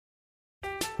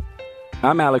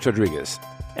I'm Alex Rodriguez.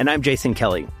 And I'm Jason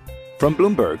Kelly. From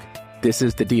Bloomberg, this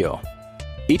is The Deal.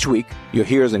 Each week, you'll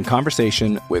hear us in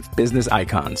conversation with business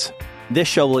icons. This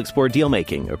show will explore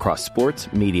deal-making across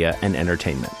sports, media, and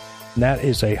entertainment. That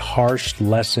is a harsh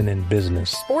lesson in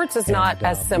business. Sports is not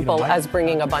as simple as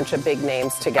bringing a bunch of big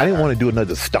names together. I didn't want to do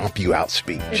another stomp you out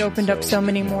speech. It opened up so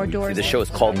many more doors. The show is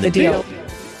called The Deal.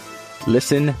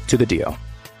 Listen to The Deal.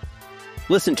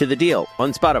 Listen to The Deal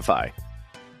on Spotify.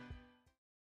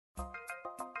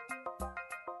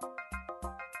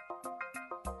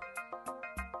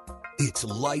 It's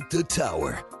Light the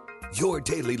Tower, your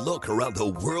daily look around the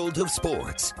world of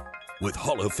sports. With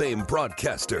Hall of Fame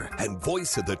broadcaster and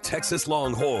voice of the Texas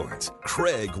Longhorns,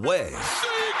 Craig Way.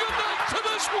 Say goodnight to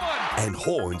this one. And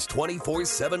Horns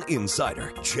 24/7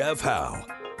 insider, Jeff Howe.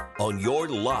 On your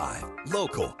live,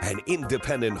 local, and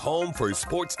independent home for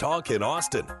sports talk in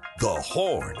Austin, The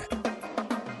Horn.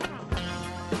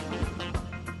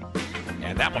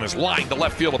 And that one is lined to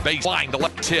left field, a base line to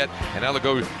left hit. And now they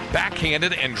go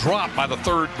backhanded and dropped by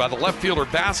the left fielder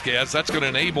Vasquez. That's going to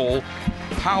enable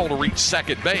Powell to reach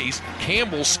second base.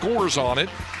 Campbell scores on it.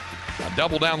 A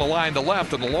double down the line to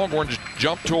left, and the Longhorns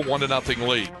jump to a 1-0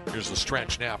 lead. Here's the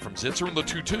stretch now from Zitzer in the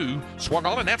 2-2. Swung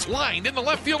on, and that's lined in the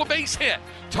left field, a base hit.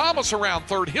 Thomas around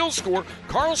third. He'll score.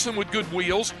 Carlson with good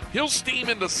wheels. He'll steam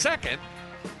into second.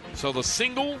 So the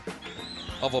single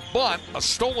of a bunt, a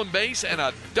stolen base, and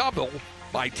a double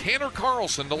by Tanner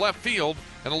Carlson to left field,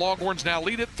 and the Longhorns now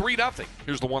lead it 3-0.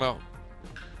 Here's the 1-0.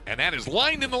 And that is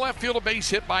lined in the left field, a base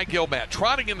hit by Gilmet.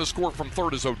 Trotting in the score from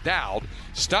third is O'Dowd.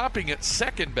 Stopping at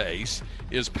second base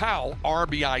is Powell.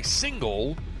 RBI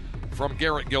single from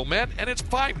Garrett Gilmet, and it's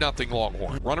 5-0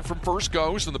 Longhorn. Runner from first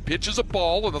goes, and the pitch is a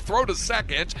ball, and the throw to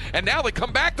second. And now they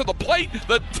come back to the plate.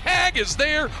 The tag is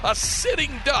there. A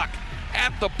sitting duck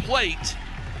at the plate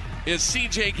is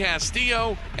C.J.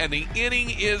 Castillo, and the inning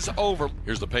is over.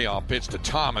 Here's the payoff pitch to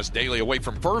Thomas. Daly away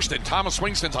from first, and Thomas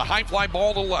swings, sends a high fly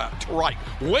ball to left, to right,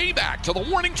 way back to the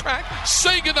warning track.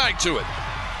 Say goodnight to it.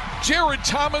 Jared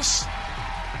Thomas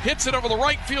hits it over the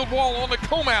right field wall on the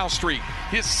Comal Street.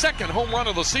 His second home run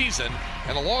of the season,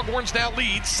 and the Longhorns now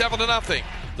lead 7-0.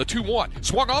 The 2-1.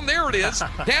 Swung on, there it is.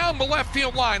 Down the left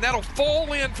field line. That'll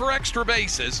fall in for extra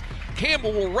bases.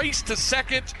 Campbell will race to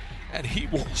second, and he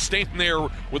will stand there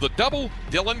with a double.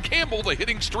 Dylan Campbell, the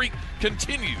hitting streak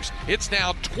continues. It's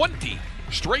now 20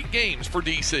 straight games for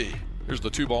DC. Here's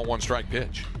the 2-ball, 1-strike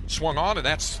pitch. Swung on, and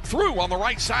that's through on the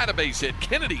right side of base hit.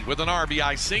 Kennedy with an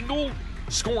RBI single.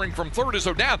 Scoring from third is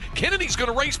O'Dowd. Kennedy's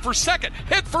going to race for second.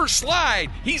 Head first slide.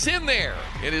 He's in there.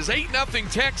 It is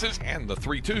 8-0 Texas, and the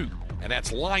 3-2. And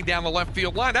that's lined down the left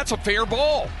field line. That's a fair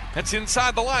ball. That's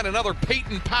inside the line. Another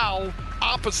Peyton Powell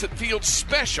opposite field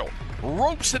special.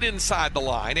 Ropes it inside the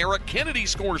line. Eric Kennedy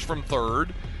scores from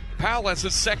third. Powell has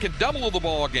his second double of the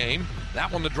ball game.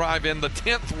 That one to drive in the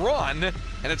 10th run,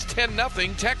 and it's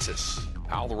 10-0 Texas.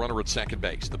 Powell, the runner at second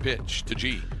base. The pitch to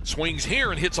G. Swings here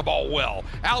and hits a ball well.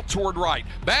 Out toward right.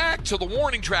 Back to the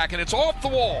warning track, and it's off the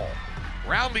wall.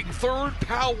 Rounding third,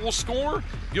 Powell will score.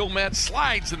 Gilmet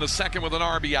slides into second with an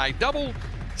RBI double.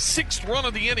 Sixth run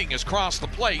of the inning has crossed the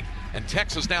plate, and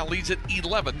Texas now leads it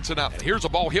 11-0. Here's a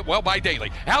ball hit well by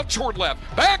Daly. Out toward left,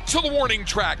 back to the warning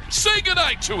track. Say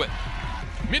goodnight to it.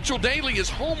 Mitchell Daly is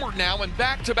homered now in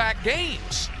back-to-back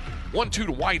games. 1-2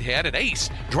 to Whitehead, and Ace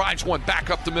drives one back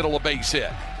up the middle of base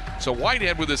hit. So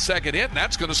Whitehead with his second hit, and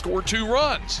that's going to score 2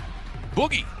 runs.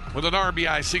 Boogie with an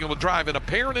RBI single to drive in a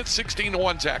pair, and it's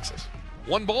 16-1 Texas.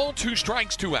 1 ball, 2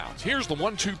 strikes, 2 outs. Here's the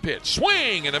 1-2 pitch.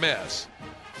 Swing and a miss.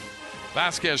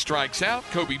 Vasquez strikes out.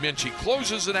 Kobe Minchie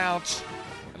closes it out.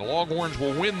 And the Longhorns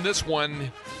will win this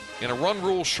one in a run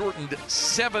rule shortened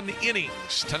 7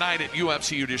 innings tonight at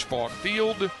UFC Udish Falk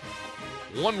Field.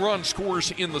 1 run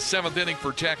scores in the 7th inning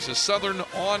for Texas Southern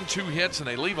on 2 hits, and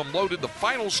they leave them loaded. The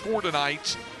final score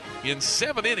tonight in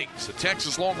 7 innings. The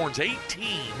Texas Longhorns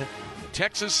 18, the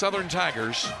Texas Southern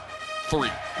Tigers 3.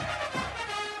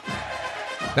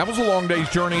 That was a long day's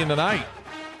journey in the night.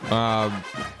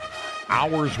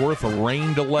 Hours worth of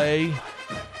rain delay.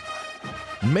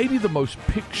 Maybe the most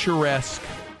picturesque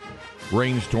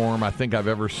rainstorm I think I've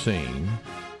ever seen.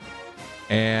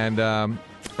 And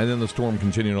then the storm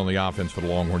continued on the offense for the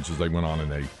Longhorns as they went on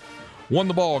and they won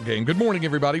the ball game. Good morning,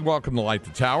 everybody. Welcome to Light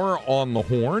the Tower on the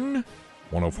Horn.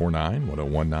 104.9, 101.9,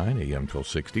 AM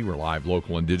 1260. We're live,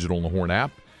 local, and digital on the Horn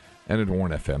app and at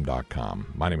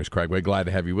hornfm.com. My name is Craig Way. Glad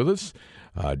to have you with us.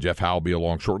 Jeff Howe will be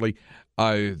along shortly.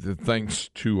 Thanks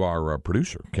to our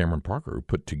producer, Cameron Parker, who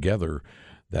put together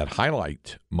that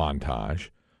highlight montage.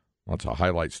 Lots of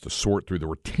highlights to sort through. There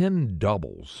were 10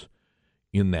 doubles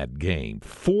in that game,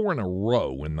 4 in a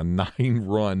row in the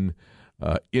 9-run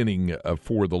inning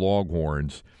for the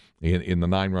Longhorns in the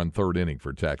 9-run third inning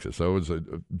for Texas. So it was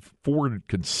 4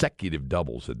 consecutive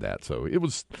doubles at that. So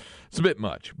it's a bit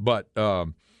much. But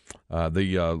the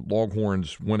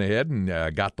Longhorns went ahead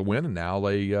and got the win, and now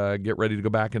they get ready to go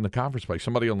back in the conference play.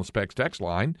 Somebody on the Specs text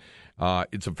line,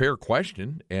 it's a fair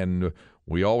question, and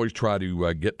we always try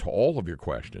to get to all of your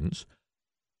questions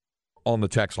on the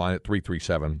text line at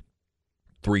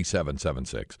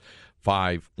 337-3776,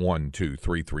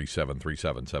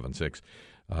 512-337-3776.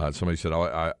 Somebody said,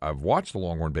 I've watched the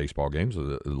Longhorn baseball games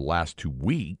the last 2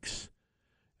 weeks.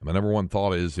 And my number one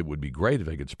thought is it would be great if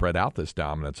they could spread out this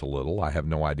dominance a little. I have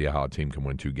no idea how a team can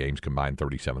win 2 games combined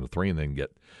 37-3 and then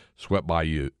get swept by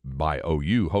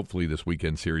OU. Hopefully this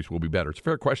weekend series will be better. It's a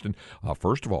fair question.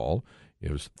 First of all, it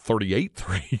was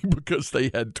 38-3 because they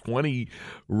had 20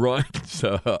 runs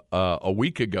a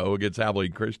week ago against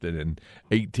Abilene Christian and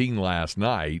 18 last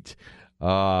night.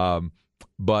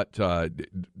 But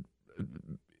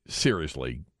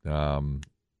seriously,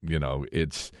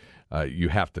 it's you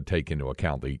have to take into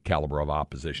account the caliber of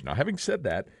opposition. Now, having said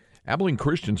that, Abilene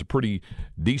Christian's a pretty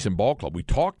decent ball club. We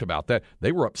talked about that.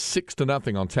 They were up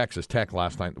 6-0 on Texas Tech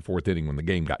last night in the 4th inning when the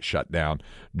game got shut down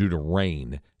due to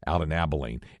rain out in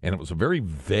Abilene. And it was a very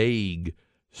vague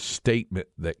statement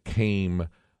that came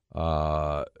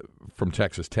from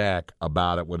Texas Tech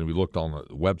about it. When we looked on the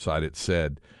website, it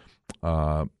said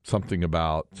something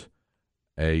about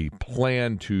a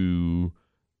plan to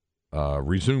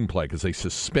resume play because they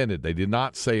suspended. They did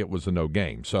not say it was a no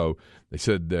game. So they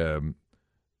said the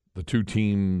 2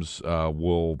 teams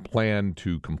will plan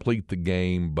to complete the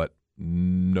game, but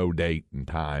no date and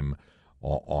time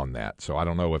on that. So I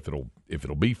don't know if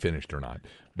it'll be finished or not.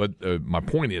 But my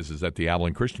point is that the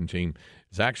Abilene Christian team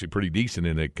is actually pretty decent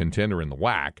in a contender in the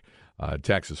WAC.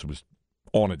 Texas was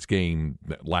on its game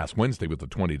last Wednesday with a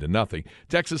 20-0.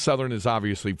 Texas Southern is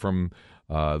obviously from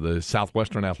the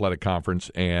Southwestern Athletic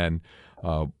Conference, and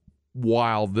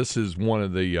while this is one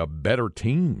of the better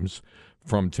teams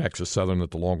from Texas Southern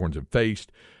that the Longhorns have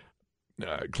faced,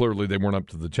 clearly they weren't up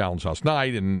to the challenge last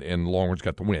night, and the Longhorns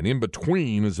got the win. In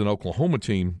between is an Oklahoma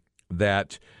team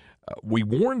that we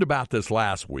warned about this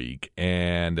last week,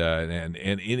 and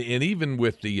even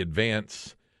with the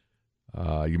advance,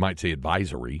 you might say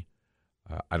advisory,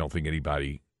 I don't think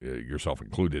anybody, yourself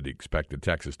included, expected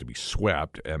Texas to be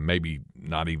swept and maybe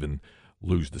not even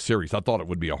lose the series. I thought it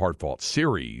would be a hard-fought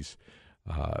series,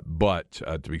 but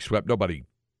to be swept, nobody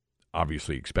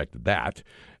obviously expected that.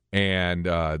 And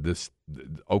this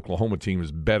Oklahoma team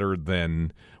is better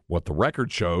than what the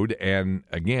record showed. And,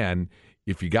 again,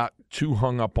 if you got too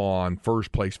hung up on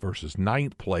first place versus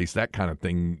ninth place, that kind of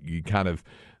thing, you kind of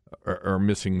are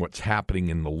missing what's happening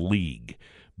in the league,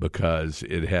 because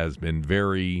it has been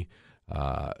very,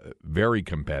 very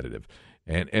competitive.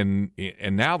 And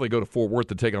now they go to Fort Worth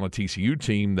to take on a TCU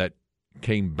team that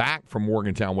came back from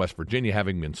Morgantown, West Virginia,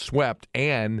 having been swept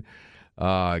and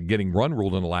getting run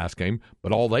ruled in the last game.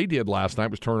 But all they did last night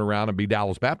was turn around and beat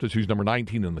Dallas Baptist, who's number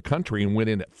 19 in the country, and went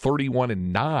in at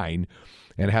 31-9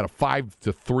 and had a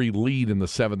 5-3 lead in the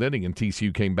 7th inning. And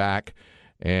TCU came back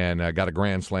and got a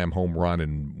grand slam home run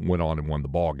and went on and won the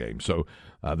ball game. So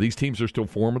these teams are still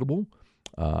formidable.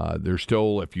 They're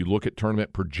still, if you look at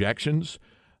tournament projections,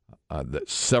 that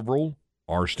several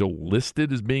are still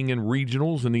listed as being in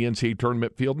regionals in the NCAA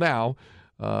tournament field now.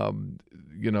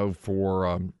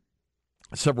 For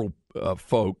several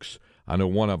folks, I know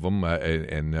one of them,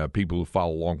 and people who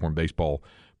follow Longhorn baseball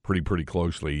pretty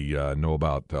closely know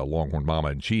about Longhorn Mama,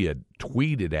 and she had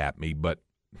tweeted at me, but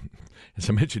as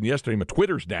I mentioned yesterday, my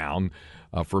Twitter's down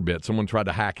for a bit. Someone tried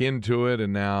to hack into it,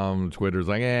 and now Twitter's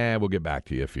like, we'll get back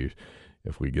to you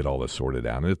if we get all this sorted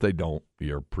out. And if they don't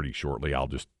here pretty shortly, I'll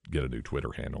just get a new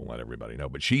Twitter handle and let everybody know.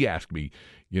 But she asked me,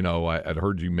 I'd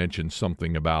heard you mention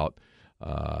something about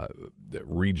the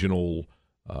regional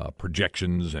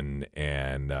projections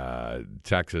and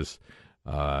Texas,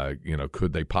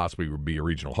 could they possibly be a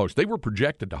regional host? They were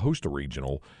projected to host a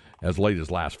regional as late as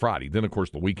last Friday. Then, of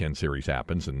course, the weekend series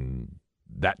happens, and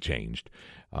that changed.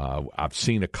 I've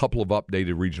seen a couple of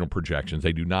updated regional projections.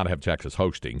 They do not have Texas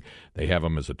hosting. They have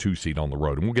them as a 2-seed on the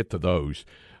road, and we'll get to those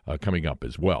coming up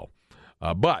as well.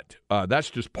 But that's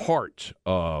just part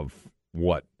of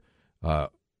what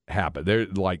happened. They're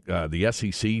like the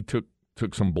SEC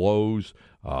took some blows,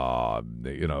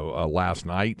 last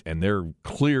night, and they're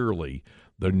clearly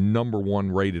the number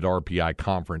 1 rated RPI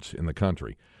conference in the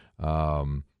country.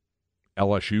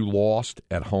 LSU lost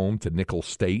at home to Nicholls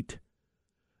State.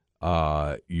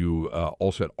 You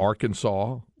also had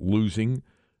Arkansas losing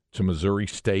to Missouri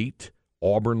State.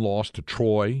 Auburn lost to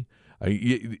Troy.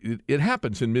 It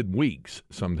happens in midweeks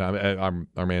sometimes.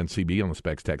 Our man CB on the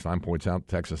Specs text line points out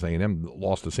Texas A&M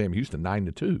lost to Sam Houston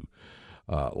 9-2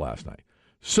 last night.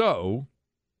 So,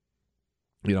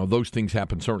 those things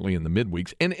happen certainly in the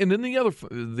midweeks. And then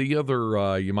the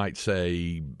other you might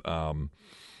say,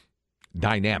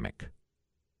 dynamic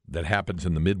that happens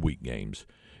in the midweek games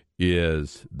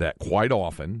is that quite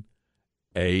often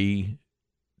a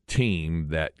team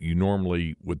that you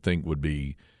normally would think would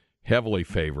be heavily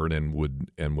favored and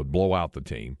would blow out the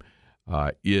team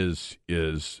is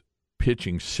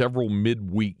pitching several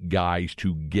midweek guys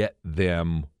to get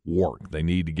them work. They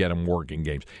need to get them working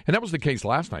games. And that was the case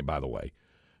last night, by the way.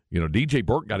 DJ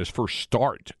Burke got his first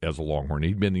start as a Longhorn.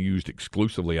 He'd been used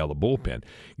exclusively out of the bullpen.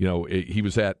 He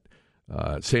was at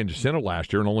San Jacinto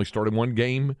last year and only started one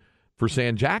game for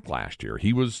San Jac last year.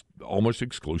 He was almost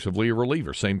exclusively a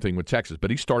reliever. Same thing with Texas.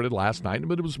 But he started last night,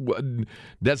 but it was a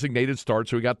designated start,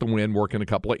 so he got the win working a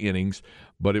couple of innings.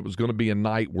 But it was going to be a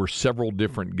night where several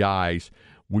different guys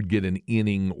would get an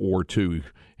inning or two.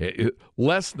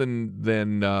 Less than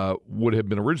would have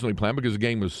been originally planned because the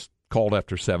game was called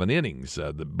after 7 innings.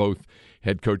 Both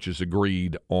head coaches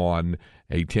agreed on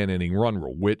a 10-inning run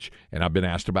rule, which, and I've been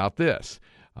asked about this,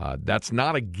 that's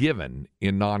not a given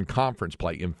in non-conference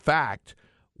play. In fact,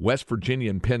 West Virginia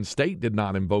and Penn State did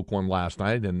not invoke one last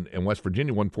night, and West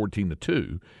Virginia won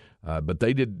 14-2, but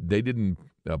they didn't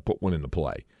put one into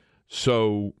play.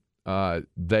 So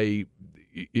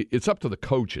it's up to the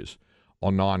coaches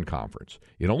on non-conference.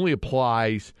 It only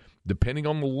applies, depending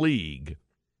on the league,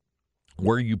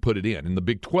 where you put it in. In the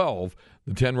Big 12,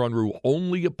 the 10-run rule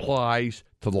only applies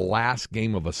to the last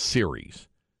game of a series.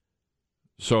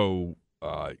 So,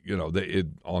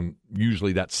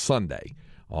 usually that's Sunday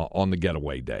on the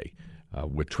getaway day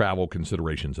with travel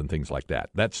considerations and things like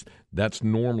that. That's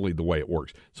normally the way it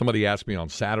works. Somebody asked me on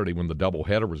Saturday when the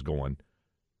doubleheader was going,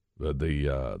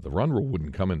 the run rule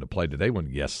wouldn't come into play today.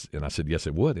 And I said, yes,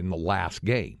 it would in the last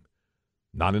game.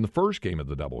 Not in the first game of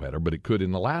the doubleheader, but it could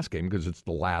in the last game because it's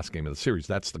the last game of the series.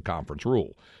 That's the conference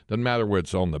rule. Doesn't matter whether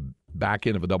it's on the back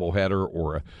end of a doubleheader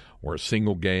or a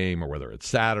single game or whether it's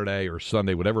Saturday or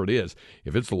Sunday, whatever it is.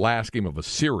 If it's the last game of a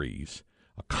series,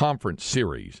 a conference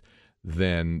series,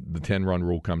 then the 10-run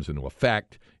rule comes into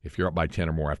effect. If you're up by 10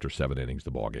 or more after 7 innings,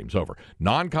 the ball game's over.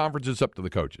 Non-conference is up to the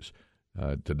coaches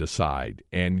to decide.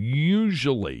 And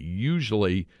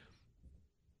usually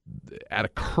out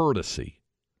of courtesy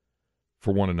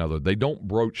for one another, they don't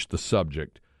broach the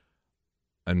subject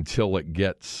until it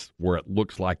gets where it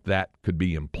looks like that could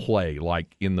be in play,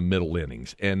 like in the middle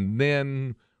innings. And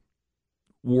then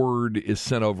word is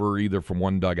sent over either from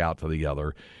one dugout to the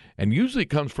other. And usually it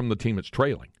comes from the team that's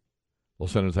trailing. They'll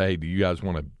send us, hey, do you guys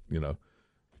want to,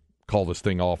 call this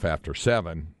thing off after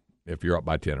 7 if you're up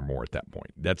by 10 or more at that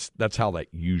point? That's how that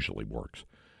usually works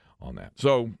on that.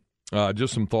 So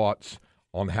just some thoughts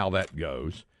on how that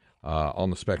goes. On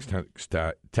the Specs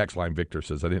text line, Victor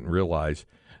says, I didn't realize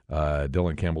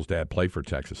Dylan Campbell's dad played for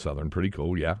Texas Southern. Pretty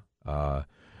cool, yeah.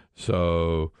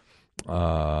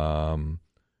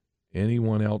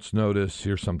 Anyone else notice?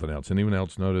 Here's something else. Anyone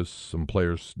else notice some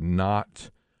players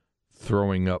not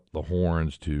throwing up the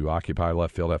horns to occupy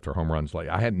left field after home runs? Like,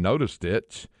 I hadn't noticed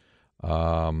it.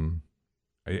 I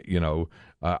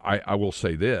will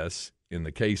say this. In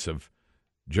the case of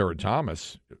Jared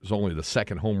Thomas, it was only the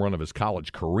second home run of his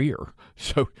college career.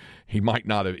 So he might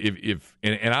not have,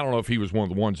 and I don't know if he was one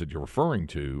of the ones that you're referring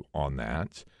to on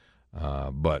that,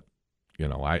 but,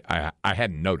 I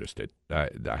hadn't noticed it. I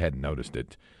hadn't noticed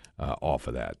it off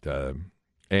of that,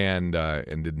 and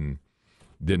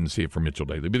didn't see it from Mitchell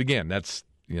Daly. But again, that's,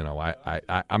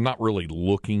 I'm not really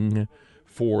looking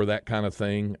for that kind of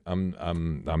thing.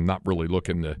 I'm not really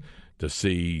looking to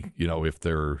see, if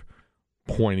they're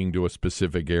pointing to a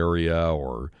specific area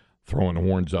or throwing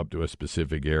horns up to a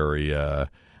specific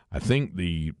area. I think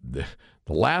the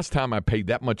last time I paid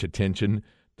that much attention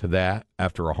to that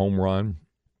after a home run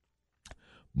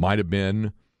might have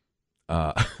been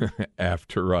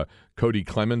after Cody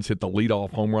Clemens hit the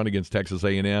leadoff home run against Texas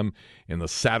A&M in the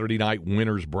Saturday night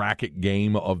winners bracket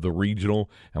game of the regional,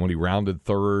 and when he rounded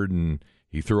third and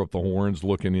he threw up the horns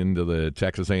looking into the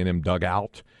Texas A&M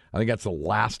dugout. I think that's the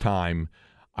last time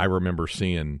I remember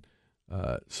seeing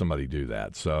somebody do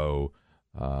that. So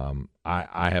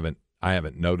I haven't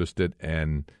noticed it,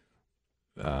 and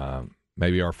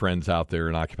maybe our friends out there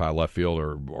in Occupy Left Field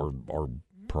are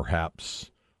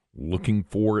perhaps looking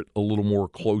for it a little more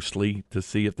closely to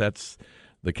see if that's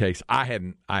the case. I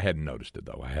hadn't noticed it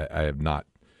though.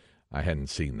 I hadn't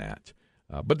seen that.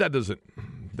 But that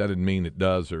doesn't mean it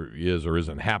does or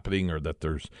isn't happening or that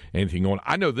there's anything going on.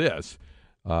 I know this.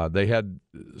 They had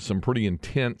some pretty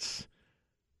intense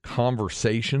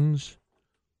conversations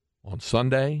on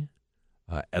Sunday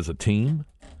as a team,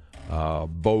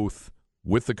 both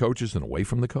with the coaches and away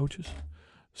from the coaches.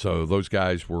 So those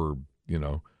guys were,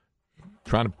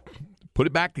 trying to put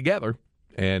it back together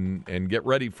and get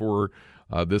ready for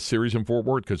this series in Fort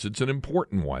Worth, because it's an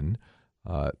important one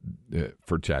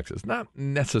for Texas. Not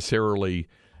necessarily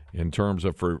in terms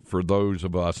of for those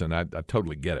of us, and I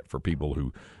totally get it, for people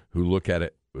who look at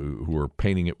it, who are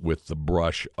painting it with the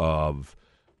brush of,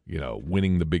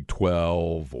 winning the Big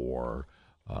 12 or,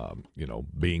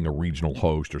 being a regional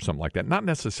host or something like that. Not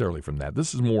necessarily from that.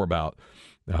 This is more about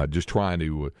just trying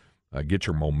to get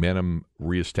your momentum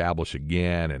reestablished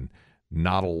again and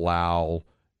not allow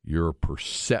your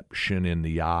perception in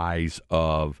the eyes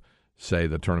of, say,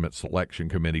 the tournament selection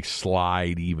committee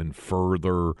slide even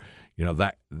further,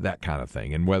 that kind of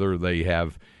thing. And whether they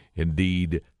have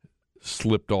indeed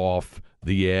slipped off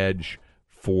the edge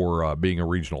for being a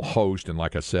regional host. And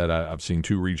like I said, I've seen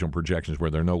 2 regional projections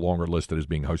where they're no longer listed as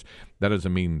being hosts. That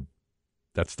doesn't mean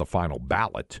that's the final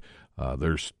ballot.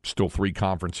 There's still 3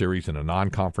 conference series and a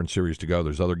non-conference series to go.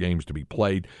 There's other games to be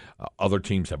played. Other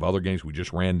teams have other games. We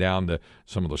just ran down to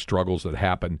some of the struggles that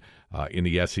happened in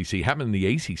the SEC, happened in the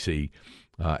ACC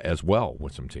as well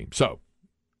with some teams. So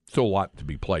still a lot to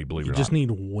be played, believe it or not. You just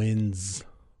need wins.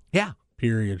 Yeah.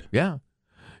 Period. Yeah.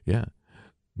 Yeah.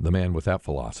 The man with that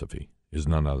philosophy is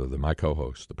none other than my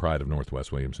co-host, the pride of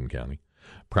Northwest Williamson County,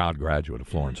 proud graduate of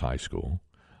Florence High School.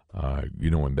 You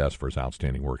know him best for his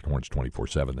outstanding work at Orange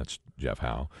 24/7. That's Jeff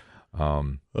Howe.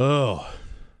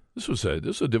 This was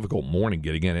a difficult morning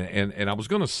getting in, and I was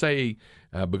going to say,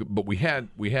 but we had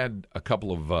a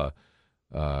couple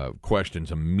of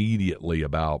questions immediately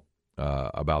about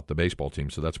the baseball team,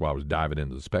 so that's why I was diving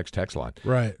into the Specs text line.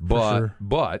 Right, but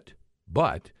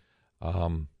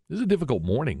this is a difficult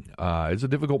morning. It's a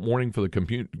difficult morning for the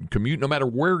commute, no matter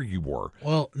where you were.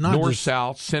 Well, not north, just,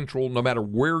 south, central, no matter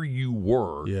where you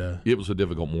were. Yeah, it was a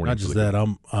difficult morning. Not just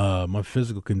that, my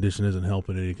physical condition isn't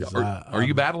helping any. Are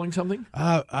you battling something?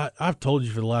 I've told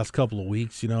you for the last couple of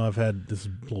weeks. I've had this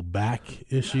little back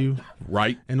issue.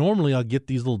 Right. And normally I'll get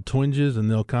these little twinges, and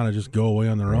they'll kind of just go away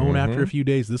on their own after a few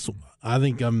days. I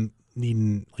think I'm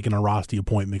needing like an Arosty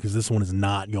appointment, because this one is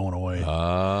not going away.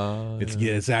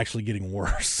 It's actually getting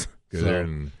worse. Go there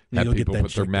and have people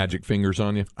put their magic fingers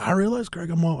on you. I realize, Greg,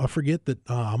 I forget that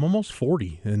I'm almost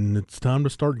 40, and it's time to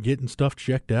start getting stuff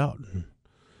checked out. And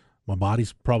my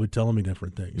body's probably telling me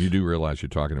different things. You do realize you're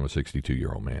talking to a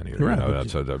 62-year-old man here. Right.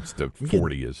 That's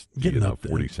 40 is,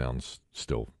 40 sounds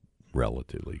still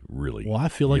relatively really well. I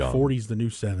feel like young. 40 is the new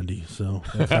 70, so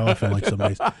that's how I feel like some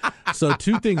days. So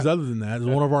 2 things other than that is,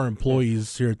 one of our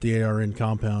employees here at the ARN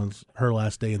compounds, her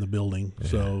last day in the building,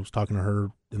 so I was talking to her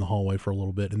in the hallway for a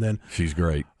little bit, and then she's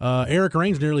great. Eric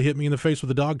Raines nearly hit me in the face with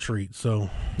a dog treat, so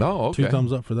 2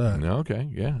 thumbs up for that. Okay,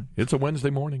 yeah, it's a Wednesday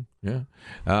morning. Yeah,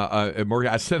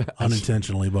 Morgan, I said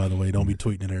unintentionally, by the way. Don't be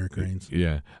tweeting at Eric Raines.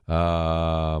 Yeah,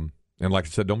 and like I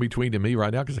said, don't be tweeting me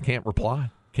right now, because I can't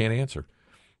reply, can't answer.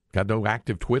 Got no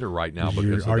active Twitter right now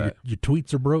because of that. Your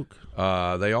tweets are broke?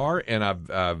 They are, and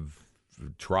I've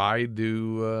tried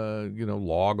to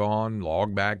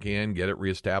log back in, get it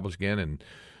reestablished again, and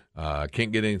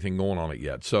can't get anything going on it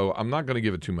yet. So I'm not going to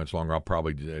give it too much longer.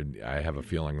 I have a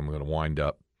feeling I'm going to wind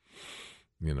up,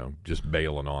 just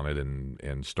bailing on it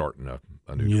and starting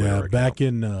a new Twitter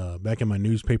account. Back in my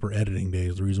newspaper editing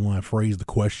days, the reason why I phrased the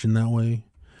question that way.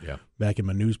 Yeah. Back in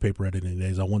my newspaper editing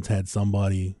days, I once had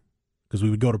somebody. Because we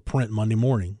would go to print Monday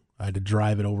morning. I had to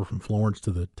drive it over from Florence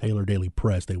to the Taylor Daily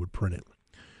Press. They would print it.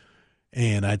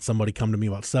 And I had somebody come to me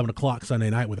about 7 o'clock Sunday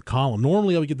night with a column.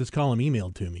 Normally I would get this column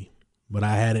emailed to me. But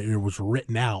I had it was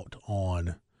written out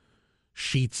on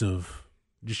sheets of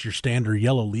just your standard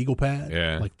yellow legal pad.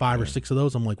 Yeah. Like 5 or 6 of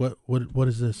those. I'm like, what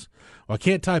is this? Well, I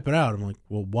can't type it out. I'm like,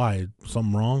 well, why?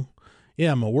 Something wrong?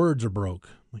 Yeah, my words are broke.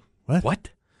 I'm like, what?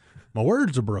 My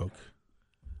words are broke.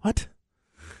 What?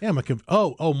 Yeah,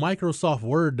 Microsoft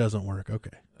Word doesn't work.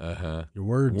 Okay.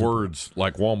 Your words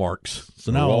like Walmart's.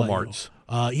 So now Walmart's.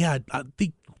 I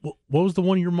think what was the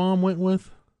one your mom went with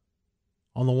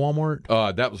on the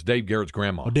Walmart? That was Dave Garrett's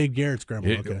grandma. Oh, Dave Garrett's grandma.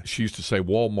 Okay. She used to say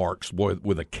Walmart's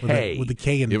with a K. With a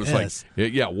K and it an was S.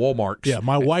 Like, Walmart's. Yeah,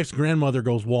 my wife's grandmother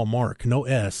goes Walmart, no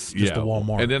S, just a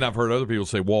Walmart. And then I've heard other people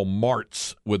say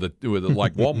Walmart's with a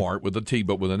like Walmart with a T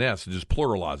but with an S, and just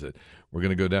pluralize it. We're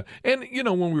going to go down. And,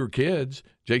 when we were kids,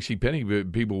 J.C. Penney,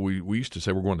 we used to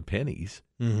say we're going to Penny's.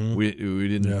 Mm-hmm. We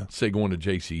didn't say going to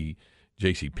J.C.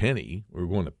 Penney. We were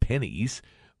going to Penny's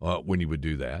when you would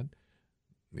do that.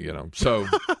 So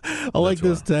I like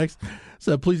this text.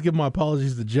 So please give my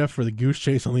apologies to Jeff for the goose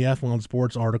chase on the Athlon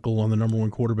Sports article on the number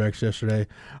one quarterbacks yesterday.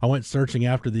 I went searching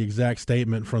after the exact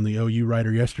statement from the OU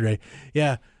writer yesterday.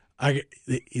 Yeah,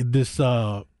 this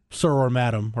sir or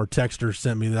madam or texter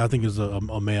sent me, I think it was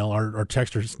a male, our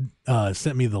texter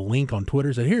sent me the link on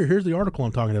Twitter, said, here's the article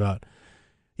I'm talking about.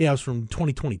 Yeah, it was from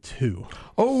 2022.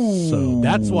 Oh. So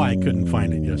that's why I couldn't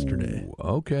find it yesterday.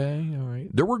 Okay, all right.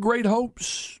 There were great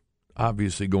hopes,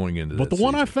 obviously, going into but that the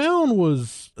one season. I found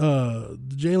was the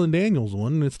Jalen Daniels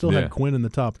one, and it still had Quinn in the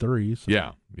top 3. So.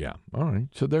 Yeah. All right,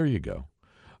 so there you go.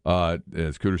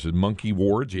 As Cooter said, Monkey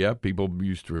Wards. Yeah, people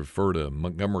used to refer to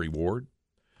Montgomery Ward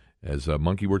as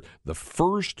Monkey Ward. The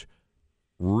first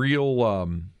real,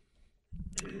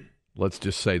 let's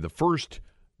just say, the first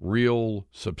real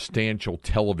substantial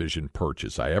television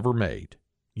purchase I ever made.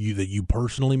 That you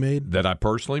personally made? That I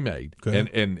personally made. Okay.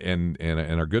 And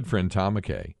our good friend Tom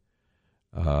McKay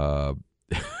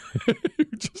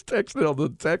just texted on the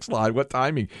text line what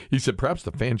timing. He said, perhaps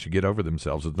the fans should get over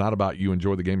themselves. It's not about you.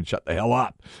 Enjoy the game and shut the hell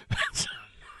up.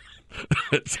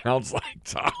 It sounds like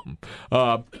Tom.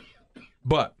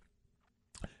 But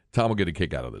Tom will get a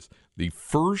kick out of this. The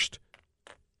first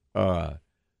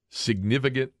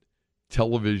significant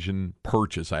television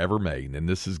purchase I ever made, and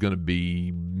this is going to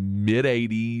be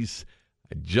mid-'80s.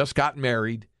 I just got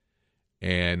married,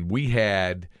 and we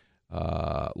had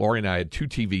Lori and I had 2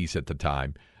 TVs at the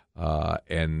time,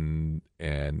 and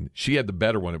she had the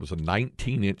better one. It was a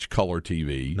 19-inch color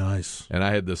TV. Nice. And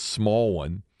I had this small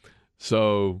one.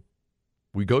 So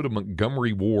we go to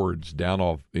Montgomery Ward's down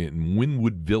off in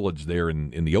Wynwood Village there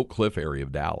in the Oak Cliff area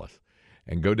of Dallas,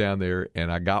 and go down there,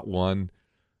 and I got one.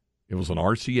 It was an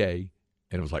RCA,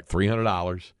 and it was like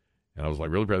 $300, and I was like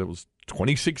really proud. It was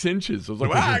 26 inches. I was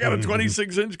like, wow, I got a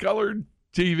 26-inch colored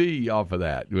TV off of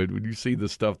that. When you see the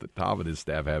stuff that Tom and his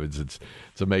staff have, it's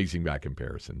amazing by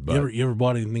comparison. But you ever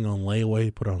bought anything on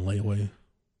layaway? Put on layaway?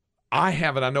 I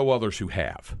haven't. I know others who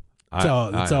have.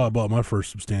 That's how I bought my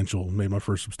first substantial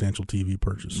TV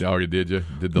purchase. Oh, did you?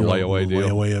 Did the layaway deal?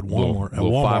 Layaway at Walmart.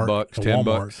 Little Walmart, $5,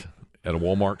 $10 at a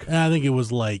Walmart. And I think it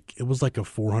was like a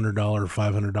 $400,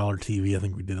 $500 TV. I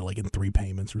think we did it like in 3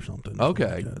 payments or something.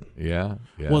 Okay. Like Yeah.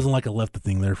 It wasn't like I left the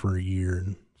thing there for a year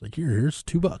and it's like, here's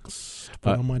 $2 to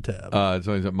put on my tab.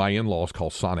 So my in-laws call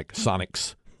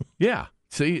Sonics. Yeah.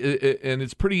 See, and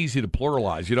it's pretty easy to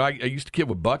pluralize. I used to kid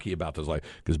with Bucky about this,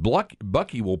 because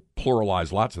Bucky will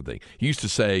pluralize lots of things. He used to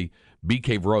say Bee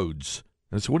Cave Roads.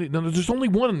 And so no, there's only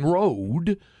one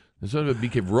road. It's not Bee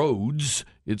Cave Roads.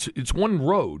 It's one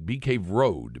road, Bee Cave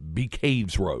Road, Bee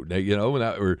Caves Road.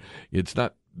 Or it's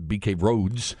not Bee Cave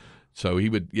Roads. So he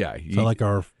would, he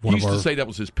used to say that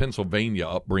was his Pennsylvania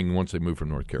upbringing once they moved from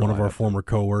North Carolina. One of our former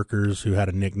coworkers who had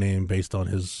a nickname based on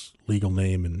his legal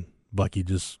name, and Bucky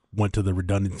just went to the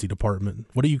redundancy department.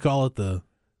 What do you call it? The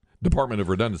Department of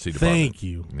Redundancy Department. Thank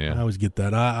you. Yeah. I always get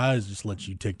that. I just let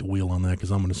you take the wheel on that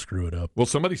because I'm going to screw it up. Well,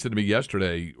 somebody said to me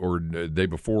yesterday or the day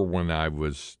before when I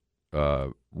was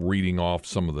reading off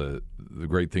some of the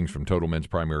great things from Total Men's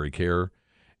Primary Care,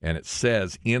 and it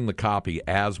says in the copy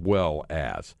as well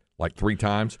as, like 3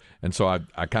 times. And so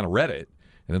I kind of read it.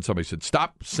 And then somebody said,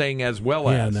 stop saying as well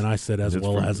as. Yeah, and then I said as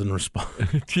well as in response.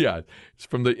 Yeah, it's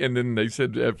from and then they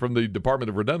said from the Department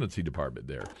of Redundancy Department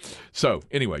there. So,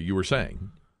 anyway, you were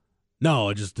saying. No,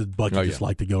 it just Bucky just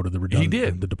liked to go to the redundancy. He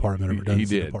did. The Department of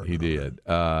Redundancy He did.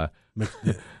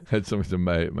 Had something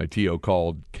my TO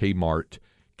called Kmart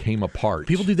came apart.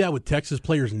 People do that with Texas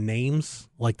players' names,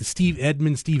 like the Steve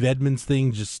Edmonds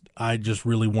thing. I just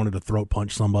really wanted to throat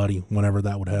punch somebody whenever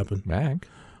that would happen. Mac,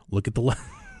 look at the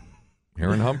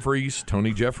Aaron Humphreys,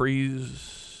 Tony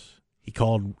Jeffries. He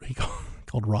called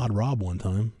Rod Rob one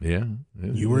time. Yeah,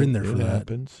 you were in there for that.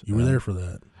 Happens. You were there for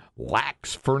that.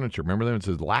 Lax Furniture. Remember that? It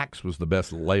says Lax was the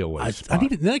best layaway spot.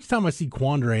 The next time I see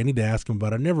Quandre, I need to ask him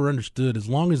about it. I never understood. As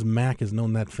long as Mac has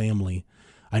known that family,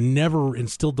 I never and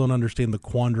still don't understand the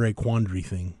Quandre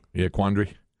thing. Yeah,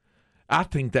 Quandre. I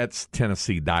think that's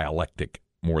Tennessee dialectic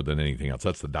more than anything else.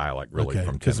 That's the dialect really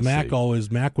from Tennessee.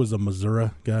 Because Mac was a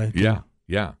Missouri guy. Too.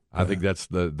 Yeah. I think that's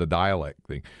the dialect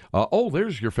thing.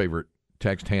 There's your favorite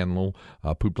text handle.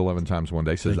 Pooped 11 times one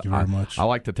day. Says, thank you very much. I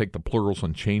like to take the plurals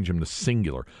and change them to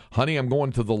singular. Honey, I'm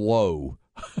going to the low.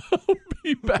 I'll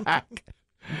be back.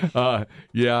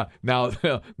 Yeah. Now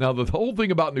the whole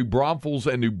thing about New Braunfels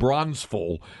and New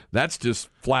Brunsfels, that's just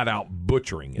flat out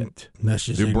butchering it. That's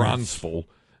just New Brunsfels.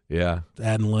 Yeah.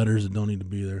 Adding letters that don't need to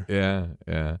be there.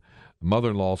 Yeah.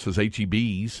 Mother-in-law says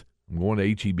HEBs. I'm going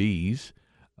to HEBs.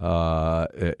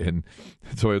 And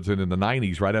so it's in the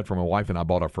 90s, right after my wife and I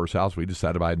bought our first house, we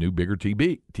decided to buy a new, bigger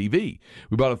TV.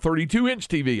 We bought a 32-inch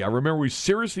TV. I remember we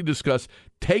seriously discussed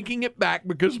taking it back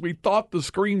because we thought the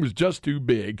screen was just too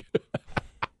big.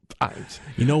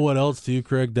 You know what else, too,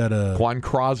 Craig? That Quan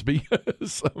Crosby.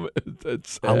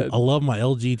 I love my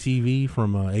LG TV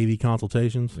from AV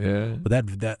Consultations. Yeah. But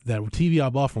that TV I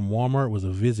bought from Walmart was a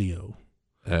Vizio.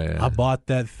 I bought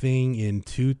that thing in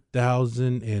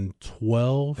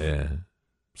 2012. Yeah.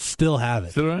 Still have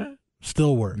it. Still right?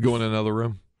 Still works. Go in another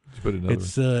room. Put it in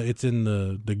it's in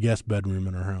the guest bedroom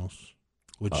in our house,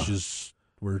 which is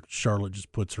where Charlotte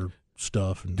just puts her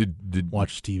stuff and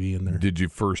watches TV in there. Did you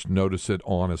first notice it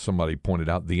on, as somebody pointed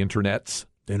out, the internets?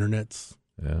 The internets.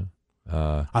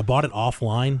 Yeah. I bought it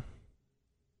offline.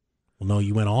 Well, no,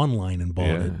 you went online and bought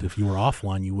it. If you were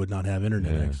offline, you would not have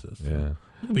internet access. Yeah.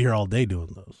 You'll be here all day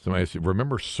doing those. Somebody said,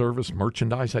 remember Service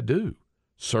Merchandise? I do.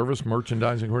 Service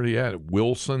Merchandising, where are you at?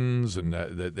 Wilson's and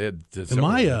am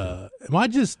I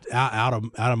just out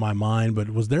of my mind? But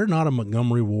was there not a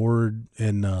Montgomery Ward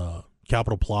in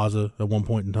Capitol Plaza at one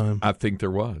point in time? I think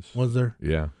there was. Was there?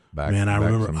 Yeah.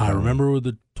 I remember with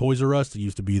the Toys R Us that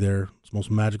used to be there. It's the most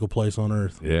magical place on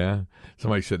earth. Yeah.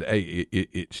 Somebody said, "Hey,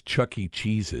 it's Chuck E.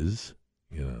 Cheese's."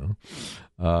 You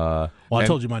know. I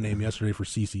told you my name yesterday for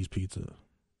CC's Pizza.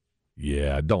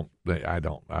 Yeah, I don't. I'd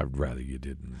rather you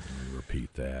didn't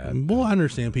repeat that. Well, I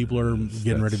understand people are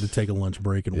getting ready to take a lunch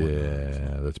break and whatnot.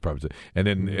 Yeah, that's probably. And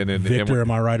then Victor, am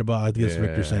I right about? I guess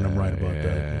Victor's saying I'm right about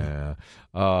that.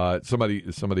 Yeah.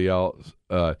 Somebody else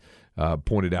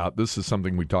pointed out, this is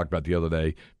something we talked about the other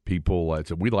day. People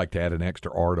said we'd like to add an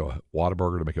extra R to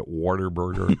Whataburger to make it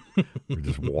Waterburger, or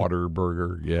just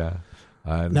Waterburger. Yeah.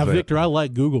 Now, Victor, I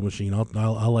like Google machine.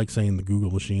 I like saying the Google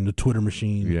machine, the Twitter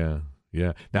machine. Yeah.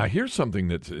 Yeah. Now, here's something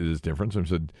that is different. So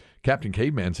said, Captain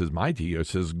Caveman says, my TO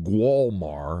says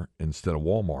Gwalmar instead of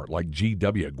Walmart, like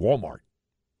GW, Gwalmart.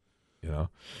 You know?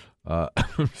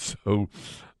 So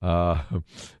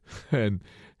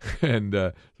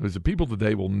people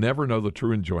today will never know the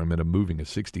true enjoyment of moving a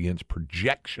 60-inch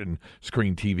projection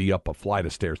screen TV up a flight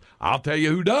of stairs. I'll tell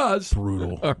you who does.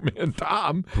 Brutal. Our man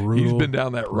Tom, Brutal. He's been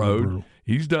down that road. Brutal.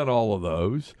 He's done all of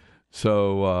those.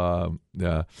 So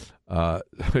I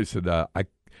said, I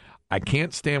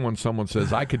can't stand when someone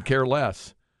says, I could care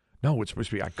less. No, it's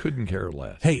supposed to be, I couldn't care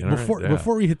less. Hey, you know,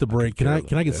 before we hit the break, can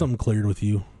I get something cleared with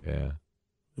you? Yeah.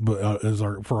 But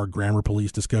for our grammar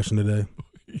police discussion today?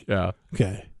 Yeah.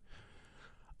 Okay.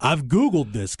 I've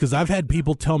Googled this because I've had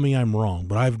people tell me I'm wrong,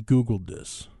 but I've Googled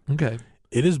this. Okay.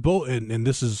 It is both, and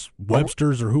this is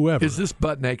Webster's or whoever. Is this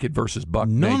butt naked versus buck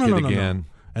naked again? No.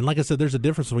 And like I said, there's a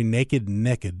difference between naked and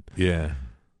naked. Yeah.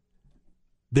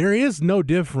 There is no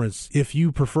difference if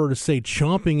you prefer to say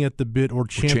chomping at the bit or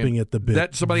champing at the bit.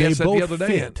 That somebody else said the other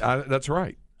day. That's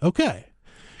right. Okay.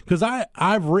 Because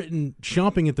I've written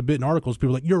chomping at the bit in articles. People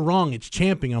are like, you're wrong, it's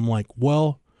champing. I'm like,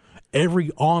 well, every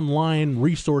online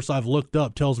resource I've looked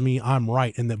up tells me I'm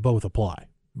right and that both apply.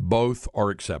 Both are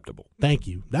acceptable. Thank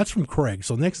you. That's from Craig.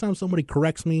 So next time somebody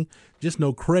corrects me, just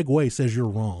know Craig Way says you're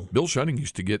wrong. Bill Shunning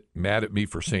used to get mad at me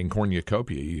for saying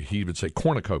cornucopia. He would say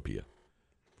cornucopia.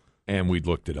 And we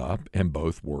looked it up, and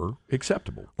both were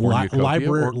acceptable.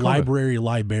 Library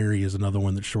is another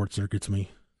one that short circuits me.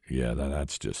 Yeah,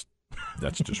 that's just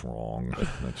wrong.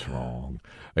 That's wrong.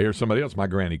 Here's somebody else. My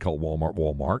granny called Walmart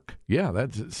Walmart. Yeah,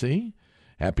 that's it. See?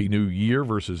 Happy New Year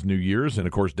versus New Year's. And,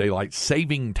 of course, daylight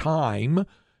saving time.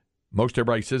 Most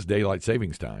everybody says daylight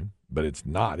savings time, but it's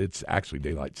not. It's actually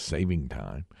daylight saving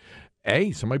time.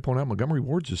 Hey, somebody pointed out Montgomery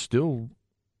Ward's is still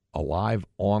alive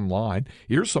online.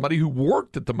 Here's somebody who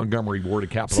worked at the Montgomery Ward at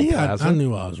Capitol Plaza. I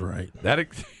knew I was right.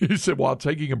 He said, while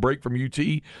taking a break from UT,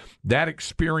 that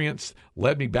experience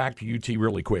led me back to UT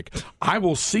really quick. I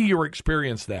will see your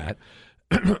experience that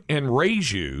and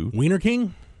raise you. Wiener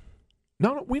King?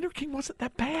 No, Wiener King wasn't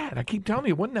that bad. I keep telling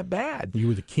you, it wasn't that bad. You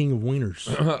were the king of wieners.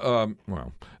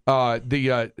 I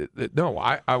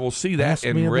will see that Ask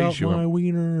and me raise about you. My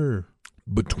wiener.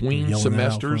 Between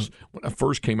semesters, when I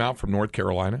first came out from North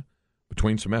Carolina,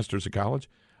 between semesters of college,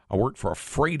 I worked for a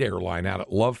freight airline out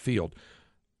at Love Field,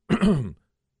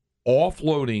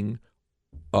 offloading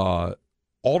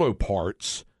auto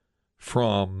parts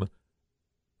from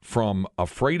a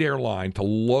freight airline to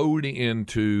load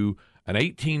into an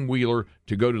 18-wheeler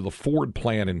to go to the Ford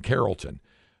plant in Carrollton.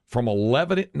 From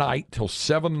 11 at night till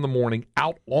 7 in the morning,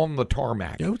 out on the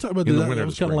tarmac. Yeah, we'll talk about that. That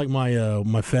was kind of like my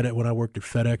FedEx when I worked at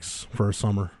FedEx for a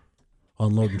summer,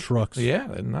 unloading trucks.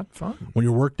 Yeah, isn't that fun? When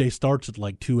your workday starts at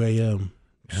like 2 a.m.,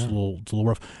 it's a little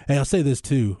rough. Hey, I'll say this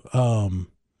too.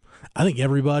 I think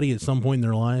everybody at some point in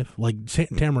their life, like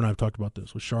Tamara and I have talked about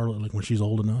this with Charlotte, like when she's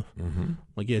old enough. Mm-hmm.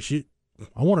 Like, yeah,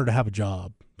 I want her to have a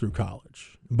job through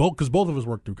college, because both of us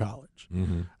worked through college.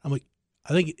 Mm-hmm. I'm like,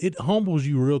 I think it humbles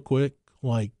you real quick,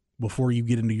 like before you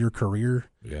get into your career.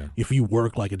 Yeah. If you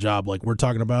work like a job like we're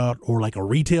talking about, or like a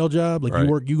retail job, like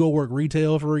you go work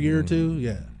retail for a year or two.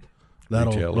 Yeah,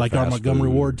 that'll Retail, like our fast Montgomery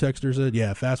food. Ward texter said.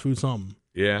 Yeah, fast food something.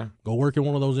 Yeah. Go work in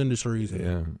one of those industries.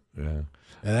 Yeah.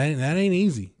 And that ain't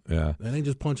easy. Yeah. That ain't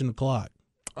just punching the clock.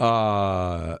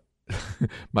 My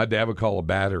dad would call a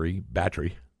battery.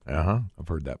 I've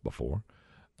heard that before.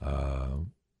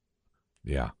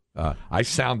 Yeah. I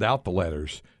sound out the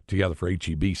letters together for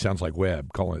HEB. Sounds like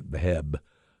web. Calling it the Heb.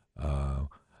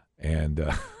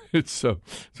 It's so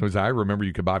as I remember,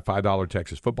 you could buy $5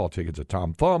 Texas football tickets at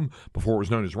Tom Thumb before it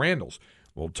was known as Randall's.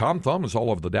 Well, Tom Thumb is all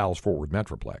over the Dallas-Fort Worth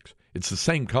Metroplex. It's the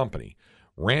same company.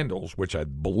 Randall's, which I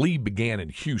believe began in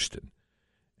Houston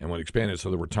and when expanded, so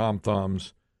there were Tom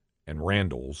Thumbs and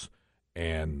Randall's,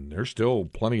 and there's still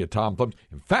plenty of Tom Thumbs.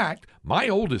 In fact, my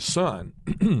oldest son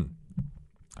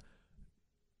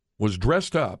was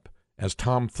dressed up as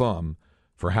Tom Thumb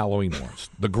for Halloween once.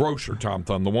 The grocer Tom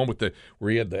Thumb, the one with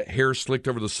where he had the hair slicked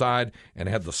over the side and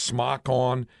had the smock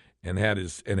on and had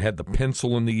the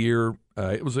pencil in the ear.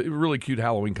 It was a really cute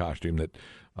Halloween costume that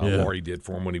Laurie did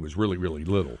for him when he was really, really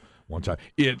little one time.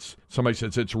 Somebody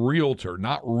says it's realtor,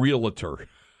 not realtor.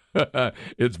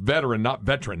 It's veteran, not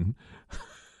veteran.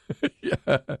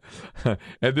 Yeah.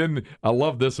 And then I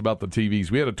love this about the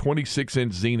TVs. We had a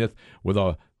 26-inch Zenith with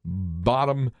a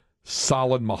bottom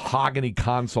solid mahogany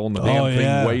console, and the damn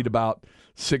thing weighed about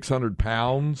 600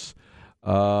 pounds.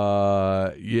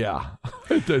 Yeah.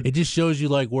 It just shows you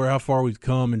like how far we've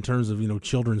come in terms of,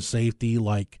 children's safety.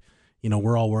 Like,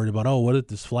 we're all worried about, what if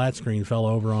this flat screen fell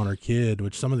over on our kid,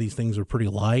 which some of these things are pretty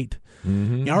light.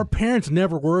 Mm-hmm. Our parents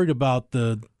never worried about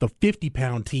the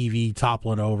 50-pound TV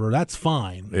toppling over. That's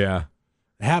fine. Yeah.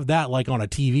 Have that like on a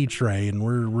TV tray, and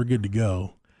we're good to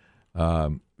go.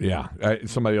 Yeah.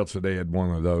 Somebody else today had one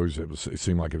of those. It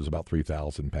seemed like it was about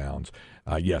 3,000 pounds.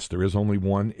 Yes, there is only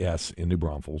one S in New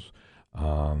Braunfels.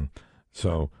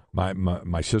 So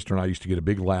my sister and I used to get a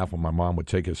big laugh when my mom would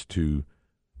take us to,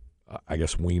 I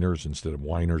guess, Wieners instead of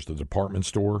Winers, the department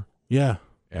store. Yeah.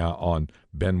 On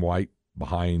Ben White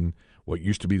behind what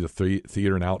used to be the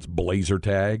theater, now it's Blazer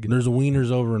Tag. There's a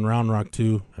Wieners over in Round Rock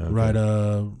too, right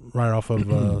off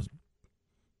of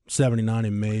 79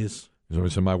 in Mays.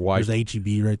 So my wife, there's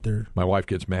HEB right there. My wife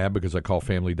gets mad because I call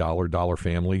Family Dollar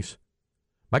Families.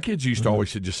 My kids used to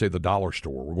always just say the dollar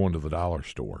store. We're going to the dollar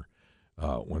store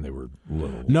when they were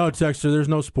little. No, Texter, there's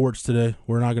no sports today.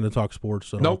 We're not going to talk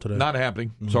sports at all today. Not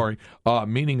happening. Mm-hmm. Sorry.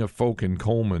 Meaning of folk in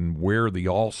Coleman where the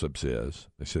Allsups is.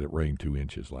 They said it rained 2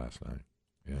 inches last night.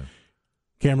 Yeah.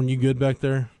 Cameron, you good back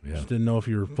there? Yeah. Just didn't know if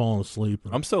you were falling asleep.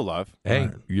 I'm still alive. Hey,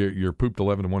 right. Your pooped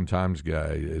 11 and 1 times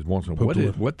guy is once in a while.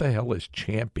 What the hell is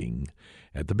champing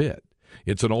at the bit?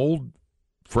 It's an old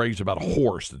phrase about a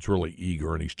horse that's really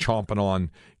eager and he's chomping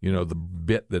on, the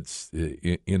bit that's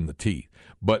in the teeth.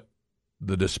 But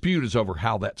the dispute is over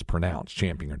how that's pronounced,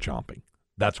 champing or chomping.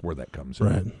 That's where that comes in.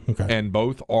 Right. Okay. And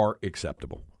both are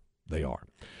acceptable. They are.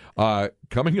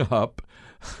 Coming up,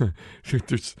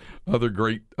 there's other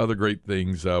great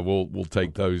things. We'll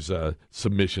take those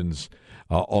submissions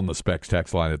on the Specs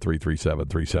text line at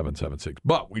 337-3776.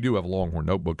 But we do have a Longhorn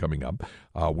Notebook coming up.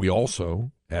 We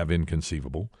also have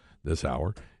Inconceivable this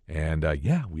hour. And,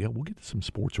 we'll get to some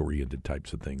sports-oriented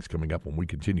types of things coming up when we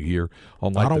continue here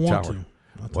on Light the Tower.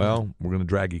 Well, we're going to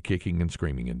drag you kicking and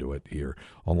screaming into it here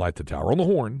on Light the Tower. On the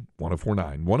Horn,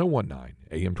 104.9, 101.9,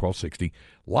 AM 1260.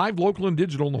 Live, local, and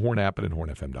digital on the Horn app and at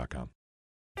hornfm.com.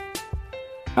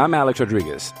 I'm Alex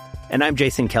Rodriguez. And I'm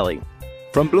Jason Kelly.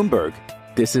 From Bloomberg,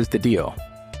 this is The Deal.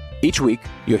 Each week,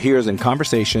 you'll hear us in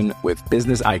conversation with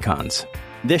business icons.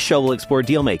 This show will explore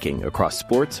deal-making across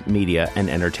sports, media, and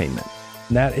entertainment.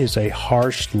 That is a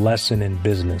harsh lesson in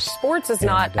business. Sports is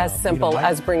not as simple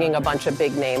as bringing a bunch of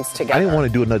big names together. I didn't want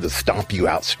to do another stomp you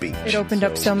out speech. It opened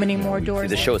up so many more doors.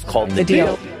 The show is called The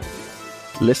Deal.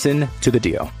 Listen to The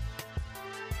Deal.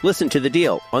 Listen to The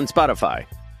Deal on Spotify.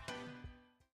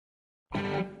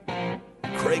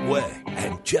 Craig Way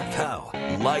and Jeff Howe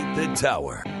light the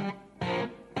tower.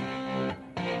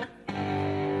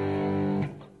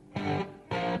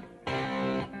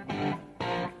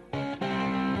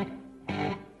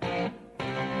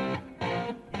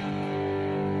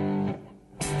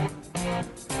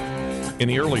 In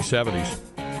the early 70s,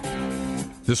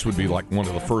 this would be like one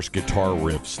of the first guitar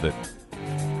riffs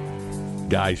that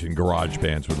guys in garage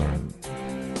bands would learn.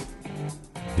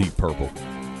 Deep Purple,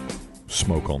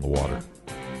 Smoke on the Water.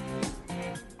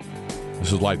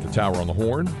 This is Light the Tower on the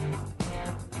Horn.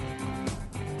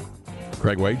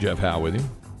 Craig Way, Jeff Howe with you.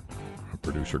 Our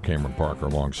producer Cameron Parker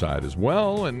alongside as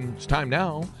well. And it's time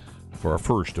now for our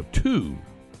first of two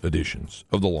editions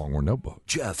of the Longhorn Notebook.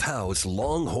 Jeff Howe's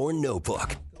Longhorn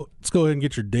Notebook. Let's go ahead and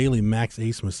get your daily Max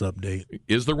Abmas update.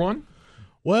 Is there one?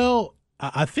 Well,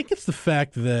 I think it's the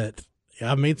fact that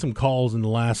I've made some calls in the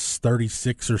last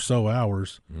 36 or so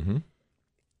hours. Mm-hmm.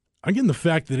 I'm getting the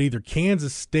fact that either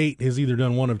Kansas State has either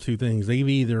done one of two things. They've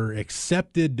either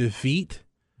accepted defeat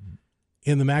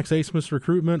in the Max Abmas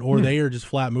recruitment, or they are just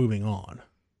flat moving on.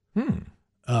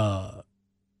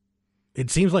 It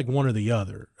seems like one or the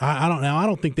other. I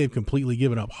don't think they've completely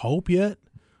given up hope yet.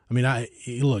 I mean,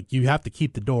 look, you have to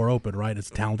keep the door open, right?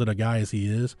 As talented a guy as he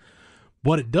is,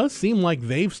 but it does seem like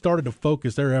they've started to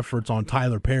focus their efforts on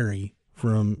Tyler Perry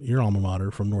from your alma mater,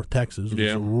 from North Texas.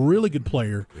 He's a really good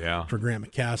player for Grant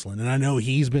McCasland, and I know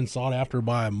he's been sought after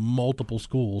by multiple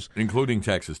schools, including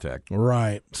Texas Tech.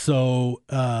 Right. So.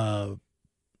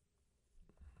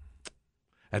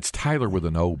 That's Tyler with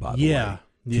an O, by the way.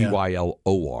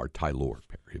 Tylor, Tyler,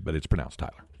 but it's pronounced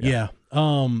Tyler. Yeah.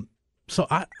 So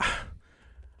I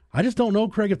just don't know,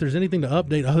 Craig, if there's anything to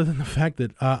update other than the fact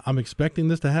that I'm expecting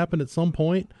this to happen at some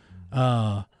point.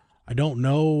 I don't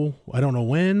know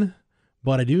when,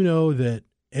 but I do know that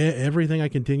everything I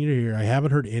continue to hear, I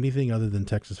haven't heard anything other than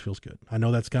Texas feels good. I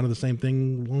know that's kind of the same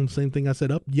thing I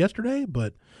said up yesterday,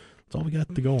 but that's all we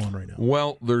got to go on right now.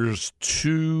 Well, there's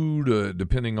two,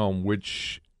 depending on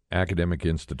which academic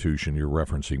institution you're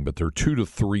referencing, but there are 2 to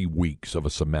 3 weeks of a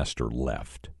semester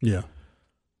left. Yeah.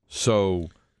 So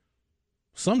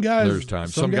some guys, there's time.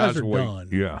 Some guys are done.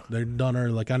 Yeah. They're done